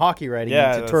 Retirement from hockey writing Yeah,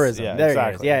 into that's- tourism. Yeah, there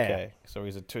exactly. he is. Yeah, okay. So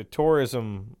he's a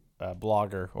tourism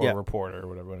blogger or Yeah. reporter or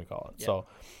whatever you want to call it. Yeah. So,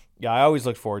 yeah, I always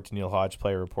look forward to Neil Hodge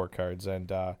player report cards.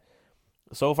 And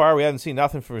so far, we haven't seen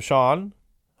nothing from Sean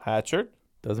Hatchard.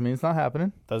 Doesn't mean it's not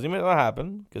happening. Doesn't mean it'll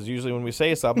happen, because usually when we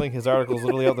say something, his article's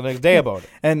literally out the next day about it.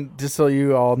 And just so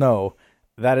you all know,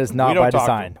 that is not We don't by talk to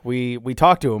design. We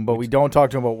talk to him, but we don't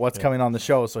talk to him about what's coming on the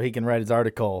show, so he can write his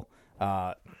article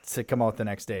to come out the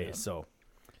next day. Yeah. So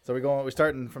we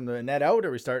starting from the net out, or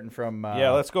we starting from?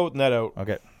 Yeah, let's go with net out.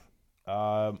 Okay.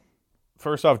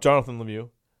 First off, Jonathan Lemieux.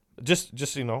 Just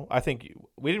so you know, I think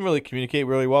we didn't really communicate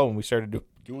really well when we started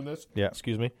doing this. Yeah.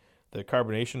 Excuse me. The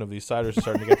carbonation of these ciders is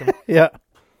starting to get to me. Yeah.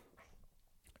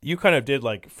 You kind of did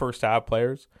like first half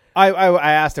players. I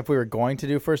asked if we were going to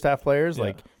do first half players, Yeah.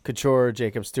 like Couture,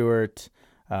 Jacob Stewart,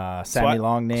 Sammy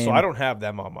Longname. So I don't have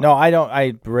them on my. No, I don't.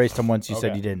 I erased them once you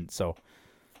said Okay. you didn't. So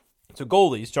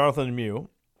goalies, Jonathan Lemieux.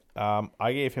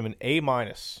 I gave him an A-.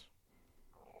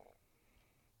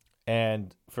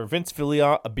 And for Vince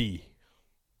Villian, a B.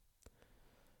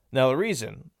 Now the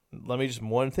reason, let me just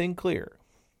one thing clear.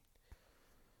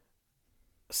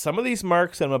 Some of these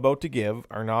marks I'm about to give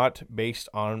are not based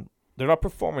on, they're not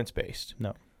performance based.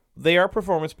 no. They are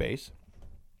performance based,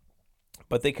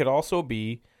 but they could also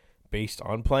be based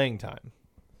on playing time.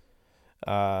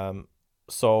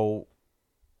 So,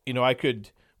 you know,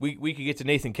 we could get to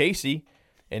Nathan Casey,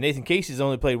 and Nathan Casey's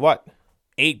only played what?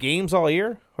 8 games all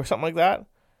year or something like that.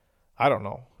 I don't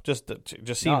know. Just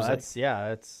seems No, like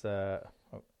that's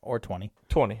or 20.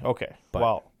 20. Okay.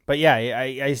 But yeah,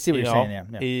 I see what you're saying.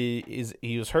 Yeah.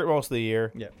 He was hurt most of the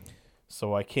year. Yeah.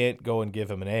 So I can't go and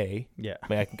give him an A. Yeah.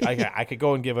 I mean, I could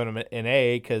go and give him an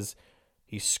A because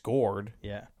he scored.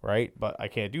 Yeah. Right? But I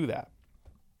can't do that.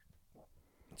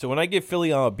 So when I give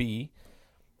Filion a B,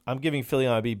 I'm giving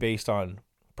Filion a B based on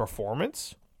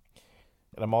performance.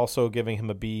 And I'm also giving him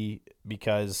a B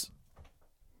because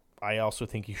I also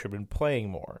think he should have been playing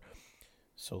more.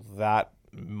 So that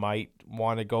might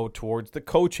want to go towards the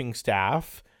coaching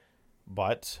staff.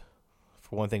 But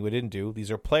for one thing we didn't do,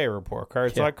 these are player report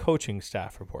cards, not coaching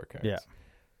staff report cards. Yeah.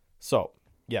 So,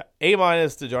 yeah, A-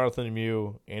 to Jonathan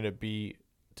Lemieux and a B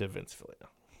to Vince Filion.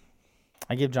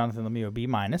 I give Jonathan Lemieux a B-.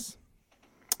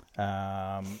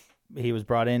 He was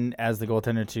brought in as the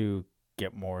goaltender to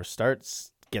get more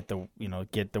starts, get the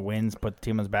wins, put the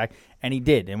team on his back, and he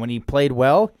did. And when he played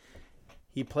well,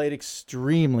 he played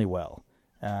extremely well.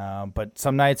 But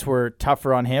some nights were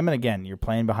tougher on him. And again, you're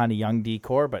playing behind a young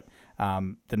D-core, but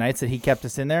the nights that he kept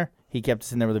us in there,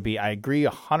 with a B. I agree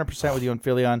 100% with you on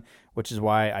Filion, which is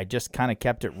why I just kind of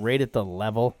kept it right at the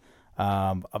level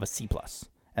of a C+.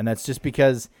 And that's just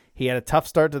because he had a tough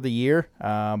start to the year,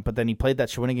 but then he played that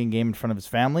Shawinigan game in front of his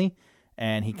family,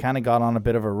 and he kind of got on a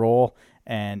bit of a roll.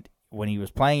 And when he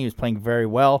was playing very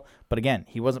well. But again,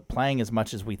 he wasn't playing as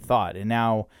much as we thought. And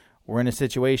now we're in a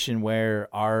situation where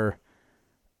our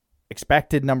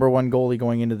expected number one goalie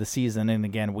going into the season, and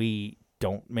again, we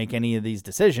don't make any of these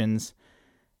decisions,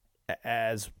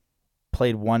 as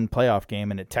played one playoff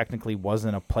game, and it technically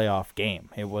wasn't a playoff game.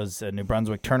 It was a New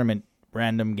Brunswick tournament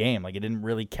random game. Like, it didn't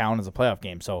really count as a playoff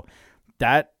game. So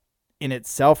that in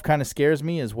itself kind of scares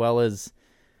me, as well as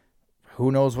who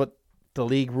knows what the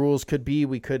league rules could be.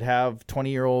 We could have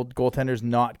 20-year-old goaltenders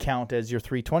not count as your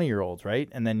 3 20-year-olds, right?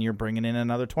 And then you're bringing in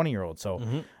another 20-year-old.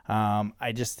 So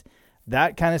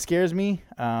that kind of scares me.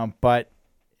 But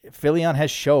Filion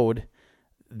has showed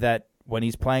that when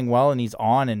he's playing well and he's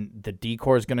on and the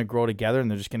D-core is going to grow together and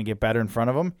they're just going to get better in front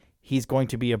of him, he's going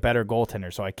to be a better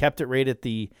goaltender. So I kept it right at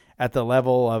the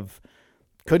level of,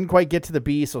 couldn't quite get to the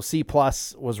B, so C+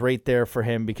 was right there for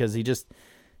him, because he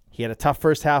had a tough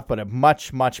first half, but a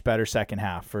much, much better second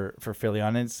half for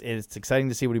Filion. It's exciting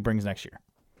to see what he brings next year.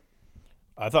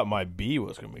 I thought my B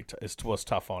was going to be was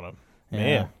tough on him. Man.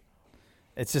 Yeah.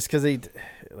 It's just because it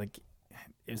was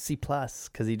C+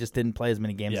 because he just didn't play as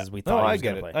many games as we thought he was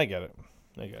going to play. I get it.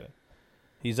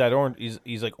 He's that orange.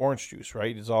 He's like orange juice,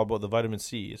 right? It's all about the vitamin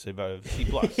C. It's about C+.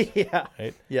 Yeah.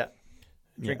 Right? Yeah.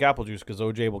 Drink apple juice because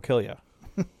OJ will kill you.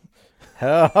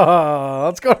 Oh,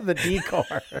 let's go to the D-core.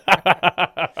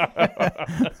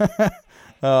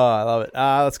 Oh, I love it.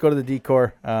 Let's go to the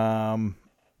D-core.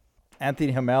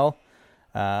 Anthony Hamel,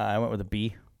 I went with a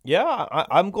B. Yeah,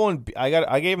 I'm going.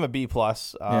 I gave him a B+.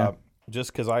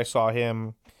 Just because I saw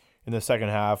him in the second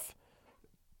half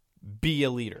be a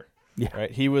leader. Yeah.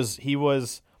 Right. He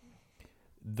was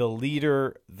the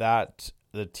leader that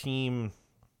the team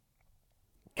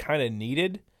kind of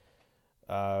needed.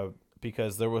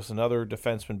 Because there was another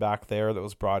defenseman back there that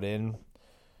was brought in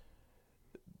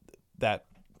that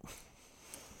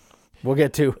we'll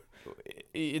get to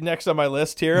next on my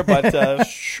list here, but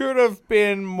should have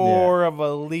been more of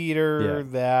a leader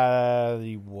that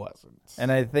he wasn't.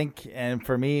 And I think, and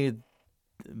for me,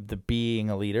 the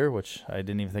being a leader, which I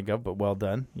didn't even think of, but well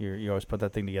done. You always put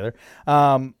that thing together.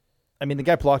 I mean, the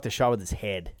guy blocked a shot with his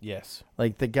head. Yes.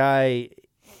 Like, the guy,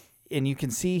 and you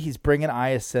can see he's bringing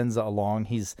Iasenza along.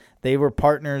 They were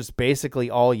partners basically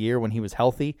all year when he was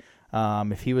healthy.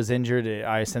 If he was injured,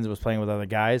 Iasenza was playing with other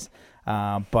guys.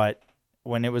 But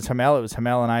when it was Hamel and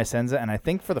Iasenza. And I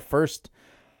think for the first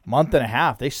month and a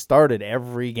half, they started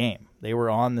every game. They were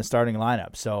on the starting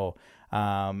lineup. So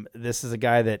this is a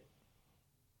guy that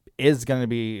is going to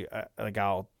be,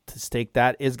 I'll stake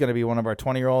that, is going to be one of our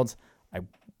 20-year-olds. I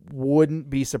wouldn't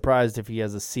be surprised if he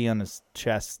has a C on his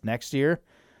chest next year.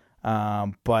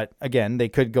 But again, they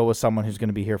could go with someone who's going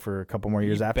to be here for a couple more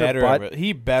years after.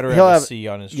 He better have a C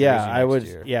on his jersey. Yeah, I would.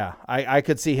 Year. Yeah, I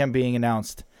could see him being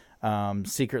announced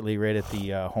secretly right at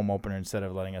the home opener instead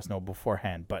of letting us know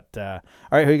beforehand. But all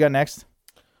right, who you got next?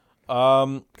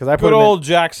 Because I put good old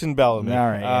Jackson Bellamy. All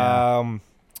right. Yeah.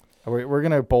 We're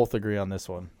gonna both agree on this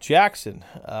one. Jackson.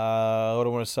 What do I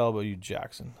want to sell about you,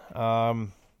 Jackson? Let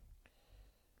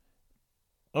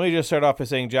me just start off by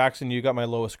saying, Jackson, you got my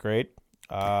lowest grade.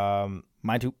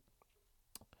 Mine too.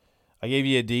 I gave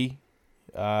you a D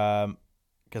because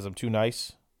I'm too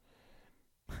nice.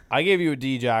 I gave you a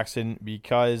D, Jackson,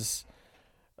 because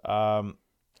I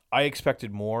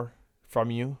expected more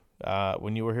from you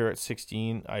When you were here at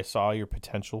 16, I saw your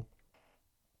potential,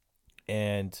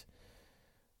 and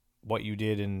what you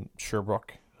did in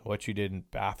Sherbrooke, what you did in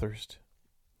Bathurst,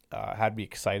 had me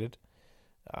excited.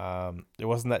 It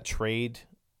wasn't that trade.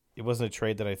 It wasn't a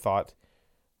trade that I thought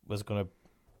was going to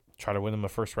try to win him a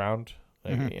first round.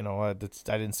 Mm-hmm. I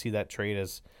didn't see that trade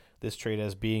as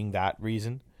being that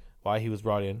reason why he was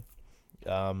brought in.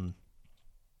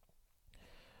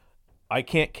 I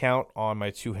can't count on my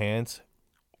two hands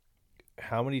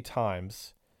how many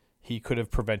times he could have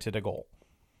prevented a goal.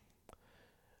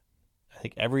 I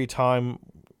think every time,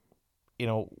 we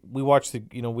don't watch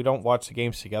the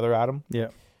games together, Adam. Yeah.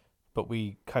 But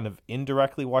we kind of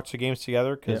indirectly watch the games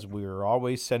together because we were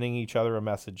always sending each other a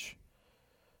message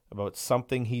about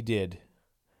something he did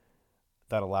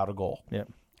that allowed a goal. Yeah.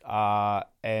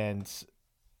 And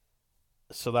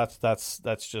so that's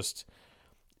just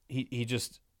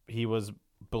he was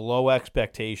below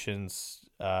expectations.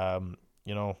 If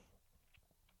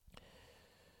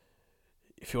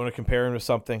you want to compare him to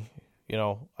something,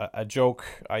 a joke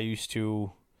I used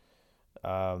to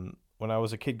when I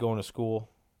was a kid going to school.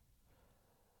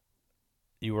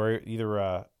 You were either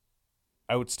a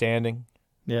outstanding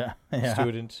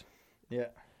student. Yeah.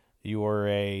 You were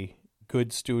a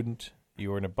good student.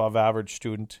 You were an above average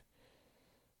student.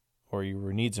 Or you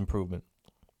were needs improvement.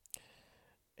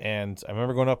 And I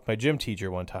remember going up to my gym teacher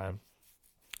one time.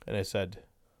 And I said,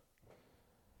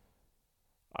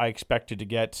 I expected to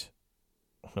get...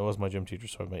 It was my gym teacher,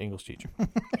 so it was my English teacher.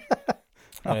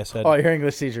 And I said... Oh, your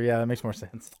English teacher. Yeah, that makes more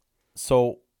sense.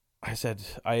 So I said,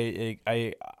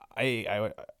 I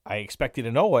expected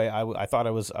to know. I thought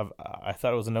I was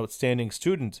an outstanding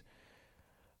student,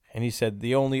 and he said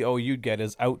the only O you'd get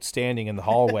is outstanding in the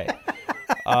hallway.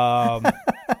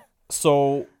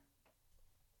 So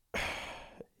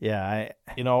yeah,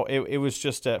 it was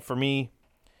just for me.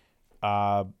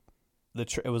 It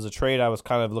was a trade I was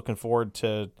kind of looking forward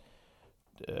to.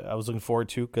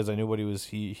 Because I knew what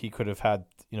he could have had.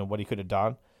 What he could have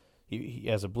done. He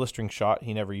has a blistering shot.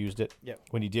 He never used it. Yep.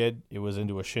 When he did, it was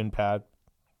into a shin pad.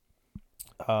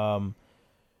 There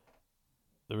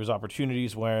was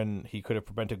opportunities when he could have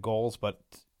prevented goals, but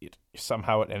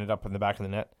somehow it ended up in the back of the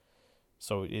net.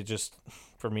 So it just,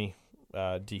 for me,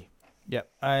 D. Yep,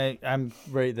 I'm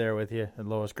right there with you at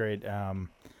lowest grade.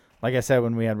 Like I said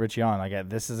when we had Richie on,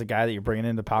 this is a guy that you're bringing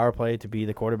into the power play to be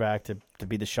the quarterback, to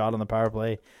be the shot on the power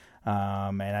play.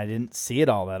 And I didn't see it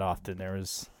all that often. There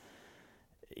was...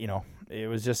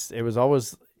 it was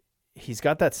always, he's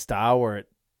got that style where it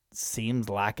seems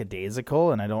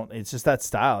lackadaisical, and it's just that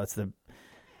style.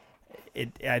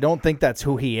 I don't think that's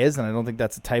who he is, and I don't think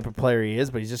that's the type of player he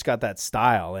is, but he's just got that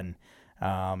style. And,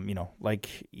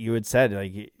 like you had said,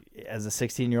 like as a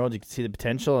 16-year-old, you could see the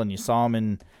potential, and you saw him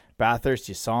in Bathurst,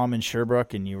 you saw him in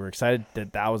Sherbrooke, and you were excited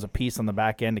that was a piece on the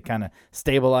back end to kind of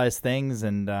stabilize things.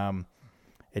 And,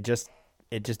 it just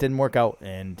didn't work out,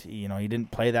 and he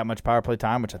didn't play that much power play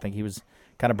time, which I think he was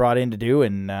kind of brought in to do.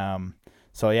 And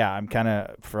so yeah, I'm kind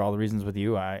of, for all the reasons with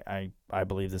you, I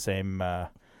believe the same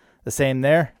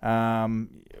there.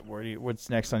 What's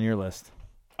next on your list?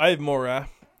 I have Morat,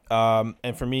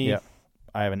 and for me,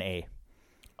 I have an A.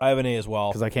 I have an A as well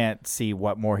because I can't see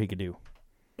what more he could do.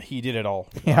 He did it all.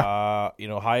 Yeah.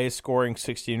 Highest scoring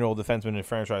 16-year-old defenseman in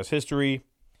franchise history.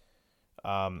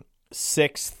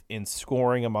 Sixth in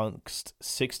scoring amongst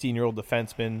 16-year-old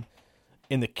defensemen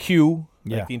in the queue,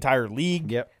 like the entire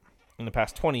league. Yep. In the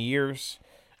past 20 years.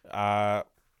 I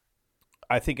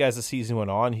think as the season went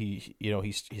on,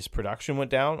 his production went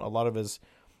down. A lot of his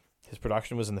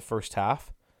production was in the first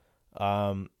half.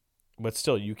 But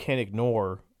still, you can't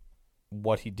ignore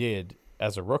what he did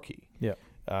as a rookie. Yeah.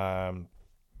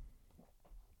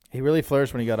 He really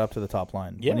flourished when he got up to the top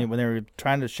line. Yeah. When they were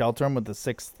trying to shelter him with the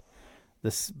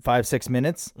 5-6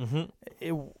 minutes,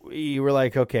 you were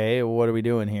like, okay, what are we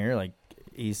doing here? Like,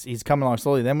 he's coming along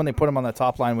slowly. Then when they put him on that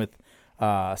top line with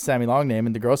Sammy Longname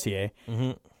and DeGrossier,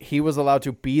 he was allowed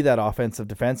to be that offensive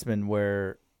defenseman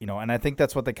where, and I think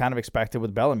that's what they kind of expected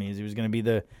with Bellamy, is he was going to be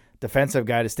the defensive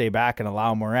guy to stay back and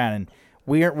allow Moran. And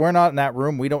we're not in that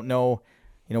room. We don't know.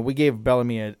 We gave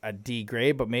Bellamy a D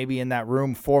grade, but maybe in that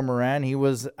room for Moran, he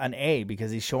was an A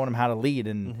because he's showing him how to lead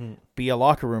and be a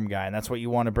locker room guy, and that's what you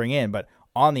want to bring in. But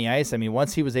on the ice,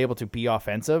 once he was able to be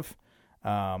offensive,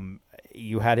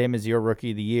 you had him as your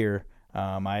rookie of the year.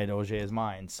 I had Auger as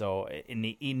mine. So in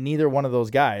neither one of those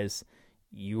guys,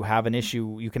 you have an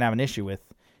issue. You can have an issue with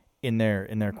in their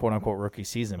quote unquote rookie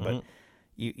season. But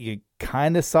you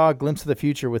kind of saw a glimpse of the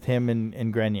future with him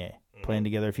and Grenier playing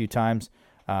together a few times.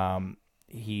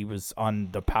 He was on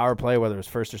the power play, whether it was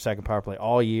first or second power play,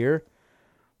 all year.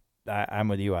 I'm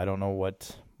with you. I don't know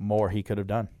what more he could have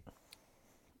done.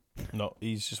 No,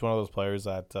 he's just one of those players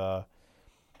that.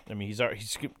 He's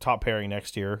top pairing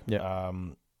next year. Yeah.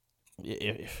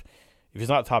 If he's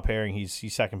not top pairing, he's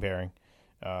second pairing.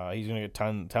 He's going to get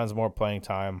tons more playing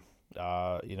time.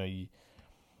 You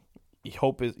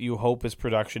hope his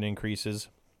production increases.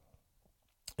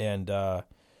 And you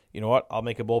know what? I'll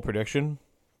make a bold prediction.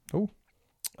 Ooh.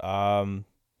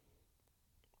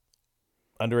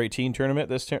 Under 18 tournament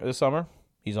this summer.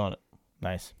 He's on it.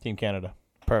 Nice. Team Canada.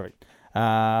 Perfect.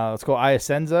 Let's go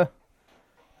Iasenza.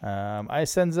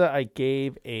 Iasenza, I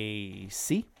gave a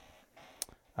C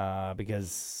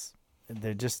because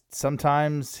they're just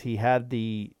sometimes he had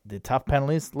the tough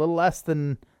penalties, a little less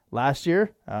than last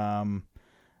year.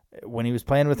 When he was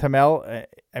playing with Hamel,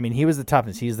 he was the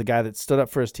toughest. He's the guy that stood up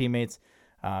for his teammates.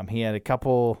 He had a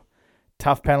couple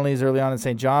tough penalties early on in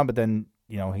St. John, but then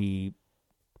he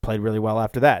played really well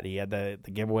after that. He had the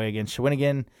giveaway against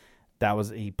Shawinigan.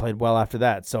 He played well after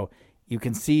that. So you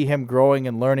can see him growing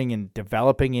and learning and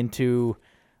developing into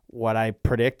what I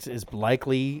predict is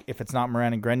likely, if it's not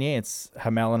Morin and Grenier, it's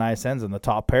Hamel and Iasenza in the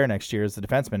top pair next year as the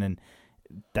defenseman. And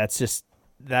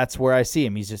that's where I see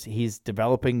him. He's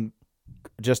developing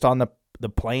just on the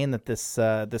plane that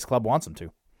this club wants him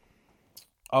to.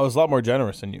 I was a lot more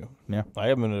generous than you. Yeah. I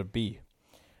have him at a B.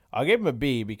 I gave him a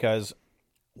B because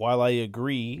while I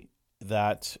agree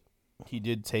that he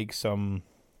did take some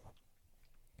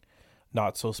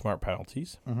not so smart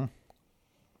penalties,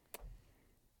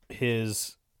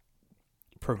 his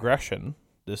progression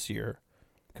this year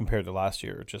compared to last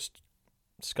year just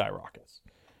skyrockets.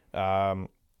 If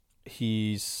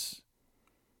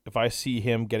I see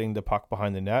him getting the puck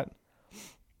behind the net,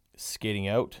 skating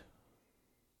out,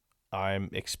 I'm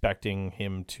expecting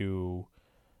him to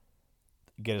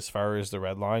get as far as the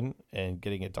red line and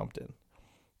getting it dumped in.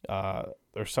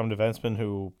 There's some defensemen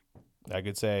who I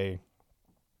could say,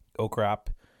 oh crap,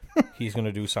 he's going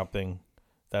to do something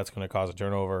that's going to cause a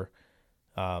turnover.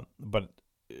 But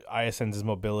Iasenza's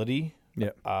mobility,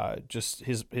 just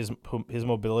his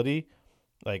mobility,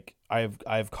 like I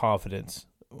have confidence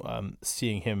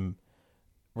seeing him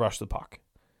rush the puck.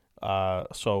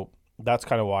 So that's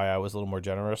kind of why I was a little more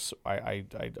generous. I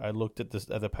looked at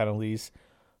the penalties,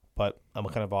 but I'm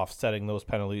kind of offsetting those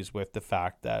penalties with the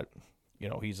fact that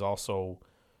he's also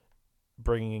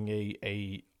bringing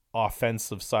a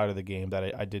offensive side of the game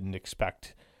that I didn't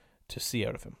expect to see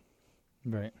out of him.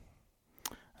 Right.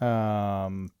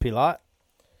 Pilat.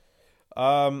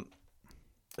 Pilat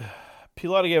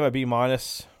gave him a B-.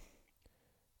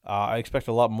 I expect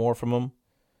a lot more from him.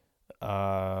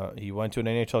 He went to an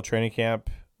NHL training camp.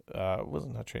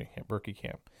 Wasn't that training camp, rookie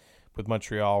camp with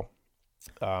Montreal.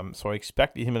 So I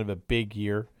expected him to have a big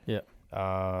year. Yeah.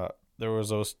 There was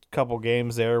those couple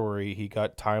games there where he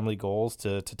got timely goals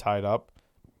to tie it up.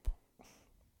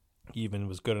 He even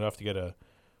was good enough to get a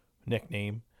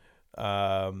nickname.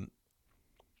 But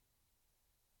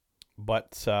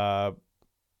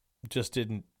just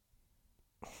didn't,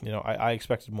 I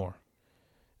expected more.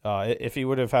 If he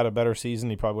would have had a better season,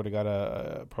 he probably would have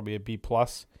got probably a B+.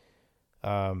 But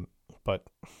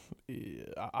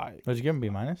Would you give him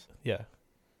B-? Yeah.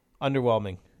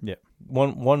 Underwhelming. Yeah.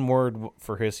 One word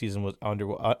for his season was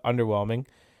underwhelming.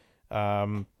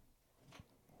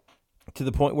 To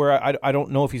the point where I don't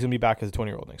know if he's going to be back as a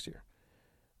 20-year-old next year.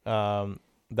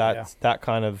 That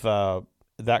kind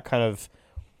of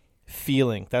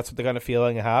feeling. That's the kind of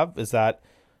feeling I have, is that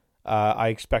I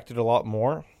expected a lot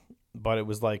more, but it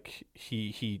was like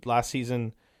he last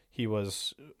season he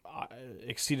was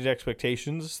exceeded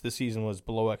expectations. This season was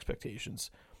below expectations.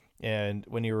 And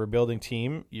when you're a rebuilding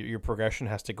team, your progression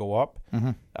has to go up,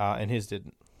 and his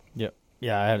didn't. Yep.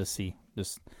 Yeah, I had a C.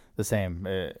 Just the same.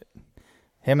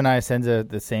 Him and Iasenza,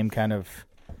 the same kind of,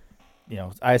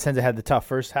 Iasenza had the tough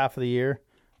first half of the year.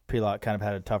 Pilat kind of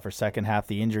had a tougher second half.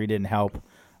 The injury didn't help.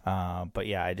 But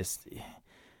yeah,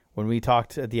 when we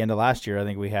talked at the end of last year, I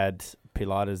think we had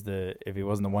Pilat as if he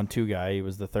wasn't the 1-2 guy, he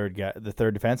was the third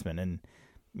defenseman. And,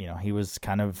 he was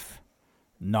kind of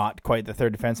not quite the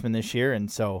third defenseman this year.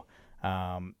 And so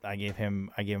I gave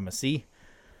him a C.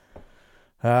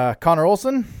 Connor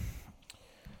Olsen.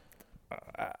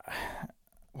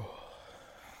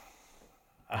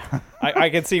 I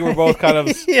can see we're both kind of.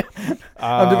 Yeah.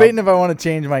 I'm debating if I want to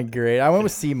change my grade. I went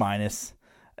with C-,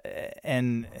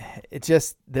 and it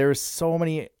just there's so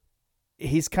many.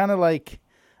 He's kind of like,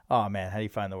 oh man, how do you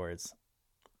find the words?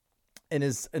 In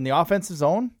the offensive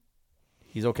zone,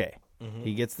 he's okay. Mm-hmm.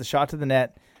 He gets the shot to the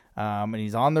net, and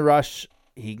he's on the rush.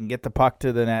 He can get the puck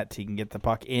to the net. He can get the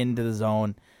puck into the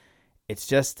zone. It's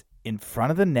just in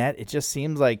front of the net. It just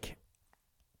seems like,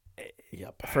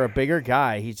 for a bigger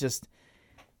guy,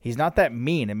 he's not that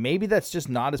mean, and maybe that's just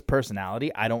not his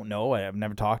personality. I don't know. I've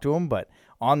never talked to him, but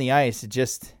on the ice,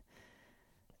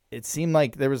 it seemed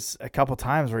like there was a couple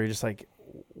times where you're just like,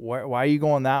 why are you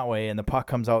going that way? And the puck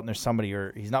comes out and there's somebody,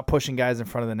 or he's not pushing guys in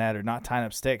front of the net or not tying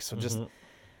up sticks. So just,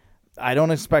 I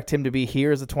don't expect him to be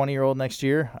here as a 20-year-old next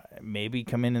year. Maybe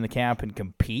come in the camp and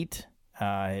compete,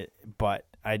 but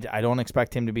I don't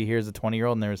expect him to be here as a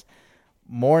 20-year-old. And there's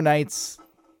more nights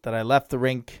that I left the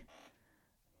rink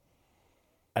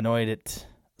annoyed at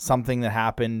something that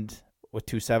happened with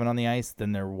 2-7 on the ice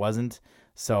than there wasn't.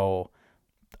 So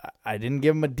I didn't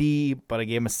give him a D, but I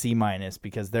gave him a C-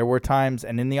 because there were times,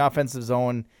 and in the offensive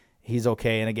zone, he's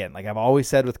okay. And again, like I've always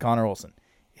said with Connor Olsen,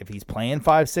 if he's playing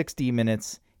 5-6 D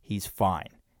minutes, he's fine.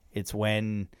 It's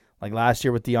when, like last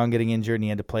year with DeYoung getting injured and he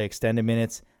had to play extended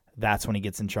minutes, that's when he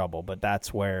gets in trouble. But that's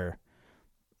for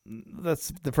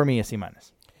me, a C-.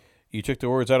 You took the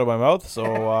words out of my mouth,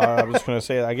 so I'm just going to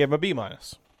say I gave him a B-.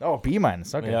 Oh, B-.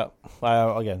 Okay. Yeah.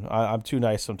 I'm too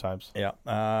nice sometimes.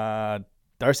 Yeah.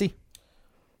 Darcy?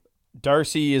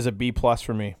 Darcy is a B+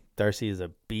 for me. Darcy is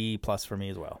a B+ for me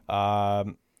as well.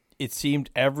 It seemed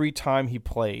every time he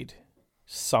played,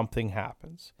 something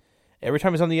happens. Every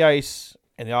time he's on the ice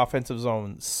in the offensive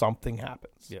zone, something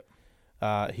happens. Yep.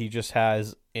 He just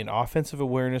has an offensive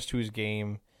awareness to his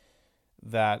game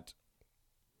that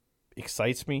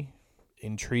excites me,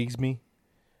 intrigues me,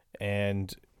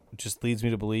 and just leads me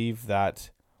to believe that,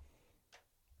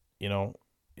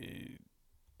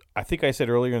 I think I said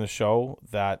earlier in the show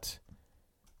that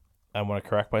I want to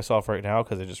correct myself right now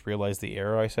because I just realized the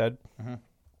error I said. Mm-hmm.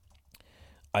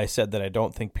 I said that I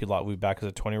don't think Pilat will be back as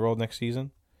a 20-year-old next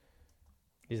season.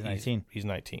 He's 19. He's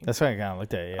 19. That's what I kind of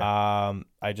looked at. Yeah.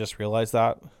 I just realized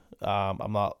that.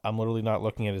 I'm literally not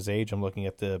looking at his age. I'm looking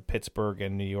at the Pittsburgh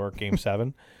and New York Game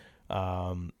 7.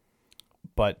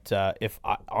 But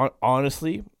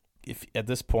honestly, if at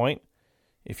this point,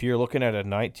 if you're looking at a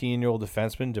 19-year-old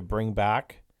defenseman to bring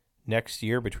back next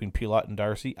year between Pilat and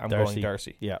Darcy, I'm going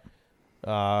Darcy. Yeah.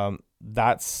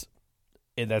 That's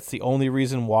the only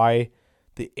reason why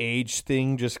the age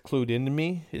thing just clued into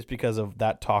me is because of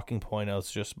that talking point I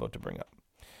was just about to bring up.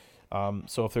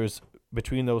 So if there's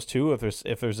between those two,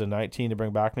 if there's a 19 to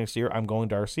bring back next year, I'm going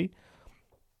Darcy.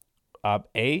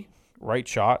 A, right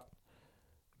shot.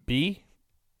 B,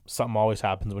 something always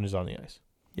happens when he's on the ice.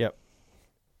 Yep.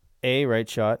 A, right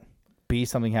shot. B,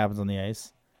 something happens on the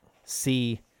ice.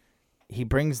 C, he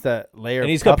brings that layer. And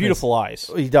he's of got toughness. beautiful eyes.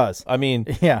 He does. I mean,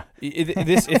 yeah.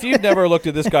 If you've never looked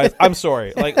at this guy, I'm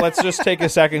sorry. Like, let's just take a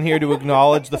second here to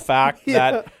acknowledge the fact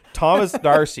that Thomas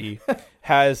Darcy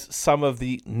has some of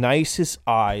the nicest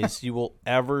eyes you will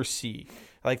ever see.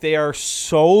 Like, they are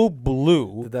so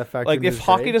blue. Did that factor like, into if his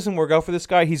hockey grade? doesn't work out for this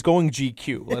guy, he's going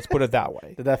GQ. Let's put it that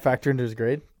way. Did that factor into his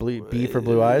grade? B for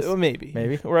blue eyes? Maybe.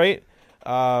 Maybe. Right?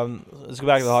 Let's go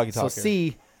back to the hockey talk So here.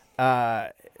 C,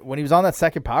 when he was on that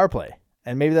second power play,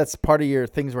 and maybe that's part of your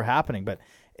things were happening, but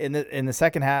in the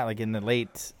second half, like in the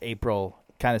late April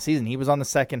kind of season, he was on the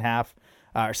second half,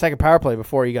 or second power play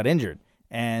before he got injured.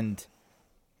 And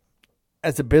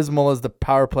as abysmal as the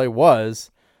power play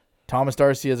was, Thomas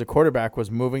Darcy as a quarterback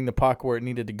was moving the puck where it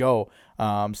needed to go.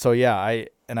 So yeah, I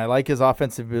like his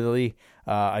offensive ability.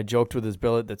 I joked with his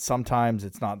billet that sometimes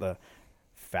it's not the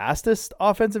fastest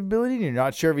offensive ability, and you're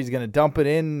not sure if he's going to dump it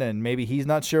in, and maybe he's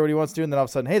not sure what he wants to do, and then all of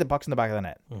a sudden, hey, the puck's in the back of the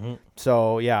net. Mm-hmm.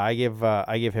 So yeah, I give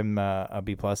him a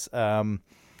B+.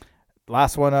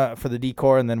 Last one for the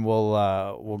D-core, and then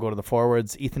we'll go to the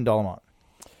forwards. Ethan Dolomont.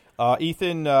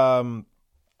 Ethan,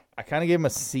 I kind of gave him a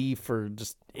C for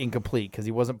just incomplete because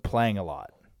he wasn't playing a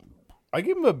lot. I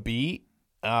give him a B,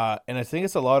 and I think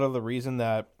it's a lot of the reason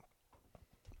that,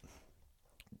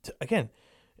 again,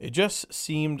 it just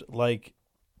seemed like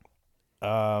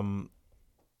every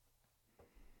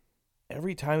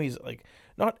time he's like,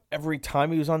 not every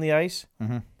time he was on the ice,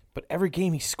 but every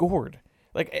game he scored.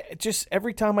 Like, it just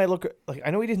every time I look, like,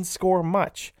 I know he didn't score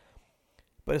much,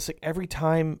 but it's like every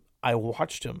time I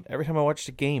watched him, every time I watched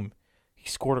a game, he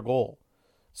scored a goal.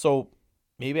 So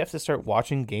maybe I have to start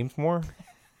watching games more.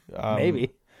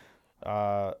 Maybe.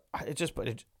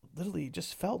 It literally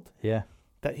just felt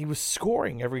that he was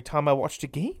scoring every time I watched a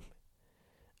game.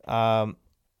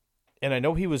 And I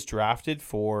know he was drafted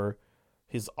for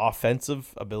his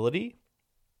offensive ability.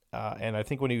 And I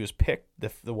think when he was picked,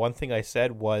 the one thing I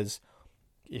said was,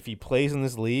 if he plays in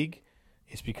this league,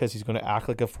 it's because he's going to act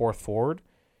like a fourth forward.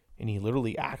 And he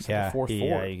literally acts like a fourth forward.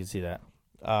 Yeah, you can see that.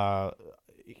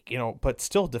 But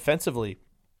still defensively,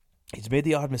 he's made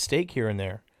the odd mistake here and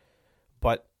there.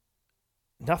 But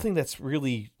nothing that's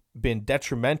really been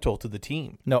detrimental to the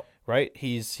team. No. Right?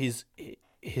 His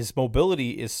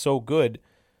mobility is so good.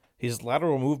 his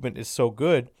lateral movement is so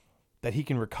good that he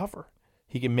can recover.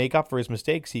 He can make up for his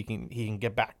mistakes. He can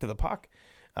get back to the puck.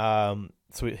 So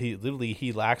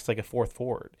he lacks like a fourth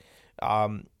forward.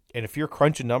 And if you're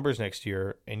crunching numbers next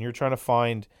year and you're trying to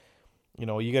find,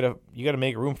 you gotta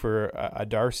make room for a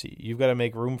Darcy. You've got to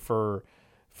make room for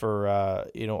a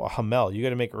Hamel. You got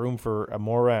to make room for a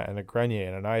Morin and a Grenier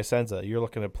and an Iasenza. You're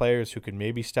looking at players who can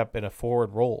maybe step in a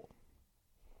forward role.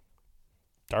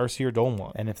 Darcy or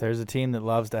Dolmont. And if there's a team that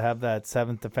loves to have that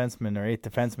seventh defenseman or eighth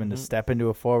defenseman to step into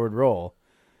a forward role,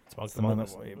 from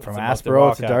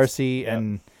Aspero to Darcy,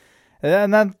 and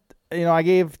then I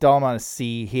gave Dolmont a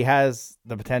C. He has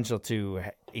the potential to.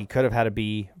 He could have had a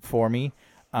B for me,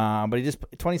 but he just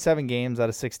 27 games out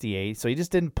of 68, so he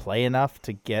just didn't play enough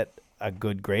to get a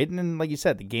good grade. And then, like you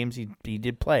said, the games he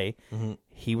did play,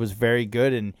 he was very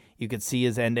good, and you could see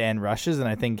his end-to-end rushes. And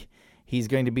I think he's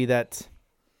going to be that.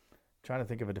 Trying to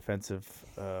think of a defensive,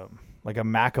 like a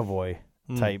McAvoy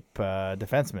type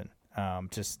defenseman.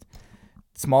 Just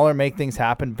smaller, make things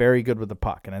happen, very good with the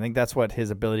puck. And I think that's what his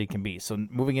ability can be. So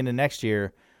moving into next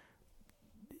year,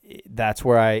 that's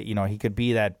where he could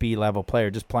be that B-level player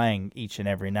just playing each and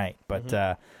every night.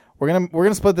 But we're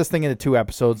gonna split this thing into 2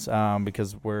 episodes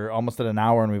because we're almost at an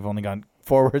hour and we've only got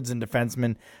forwards and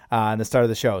defensemen in the start of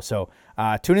the show. So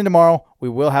tune in tomorrow. We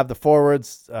will have the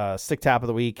forwards, stick tap of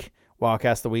the week,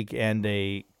 Wildcast of the week, and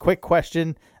a quick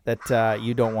question that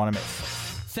you don't want to miss.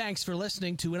 Thanks for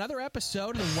listening to another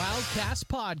episode of the Wildcast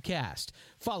Podcast.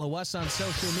 Follow us on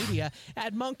social media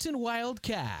at Moncton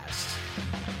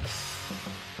Wildcast.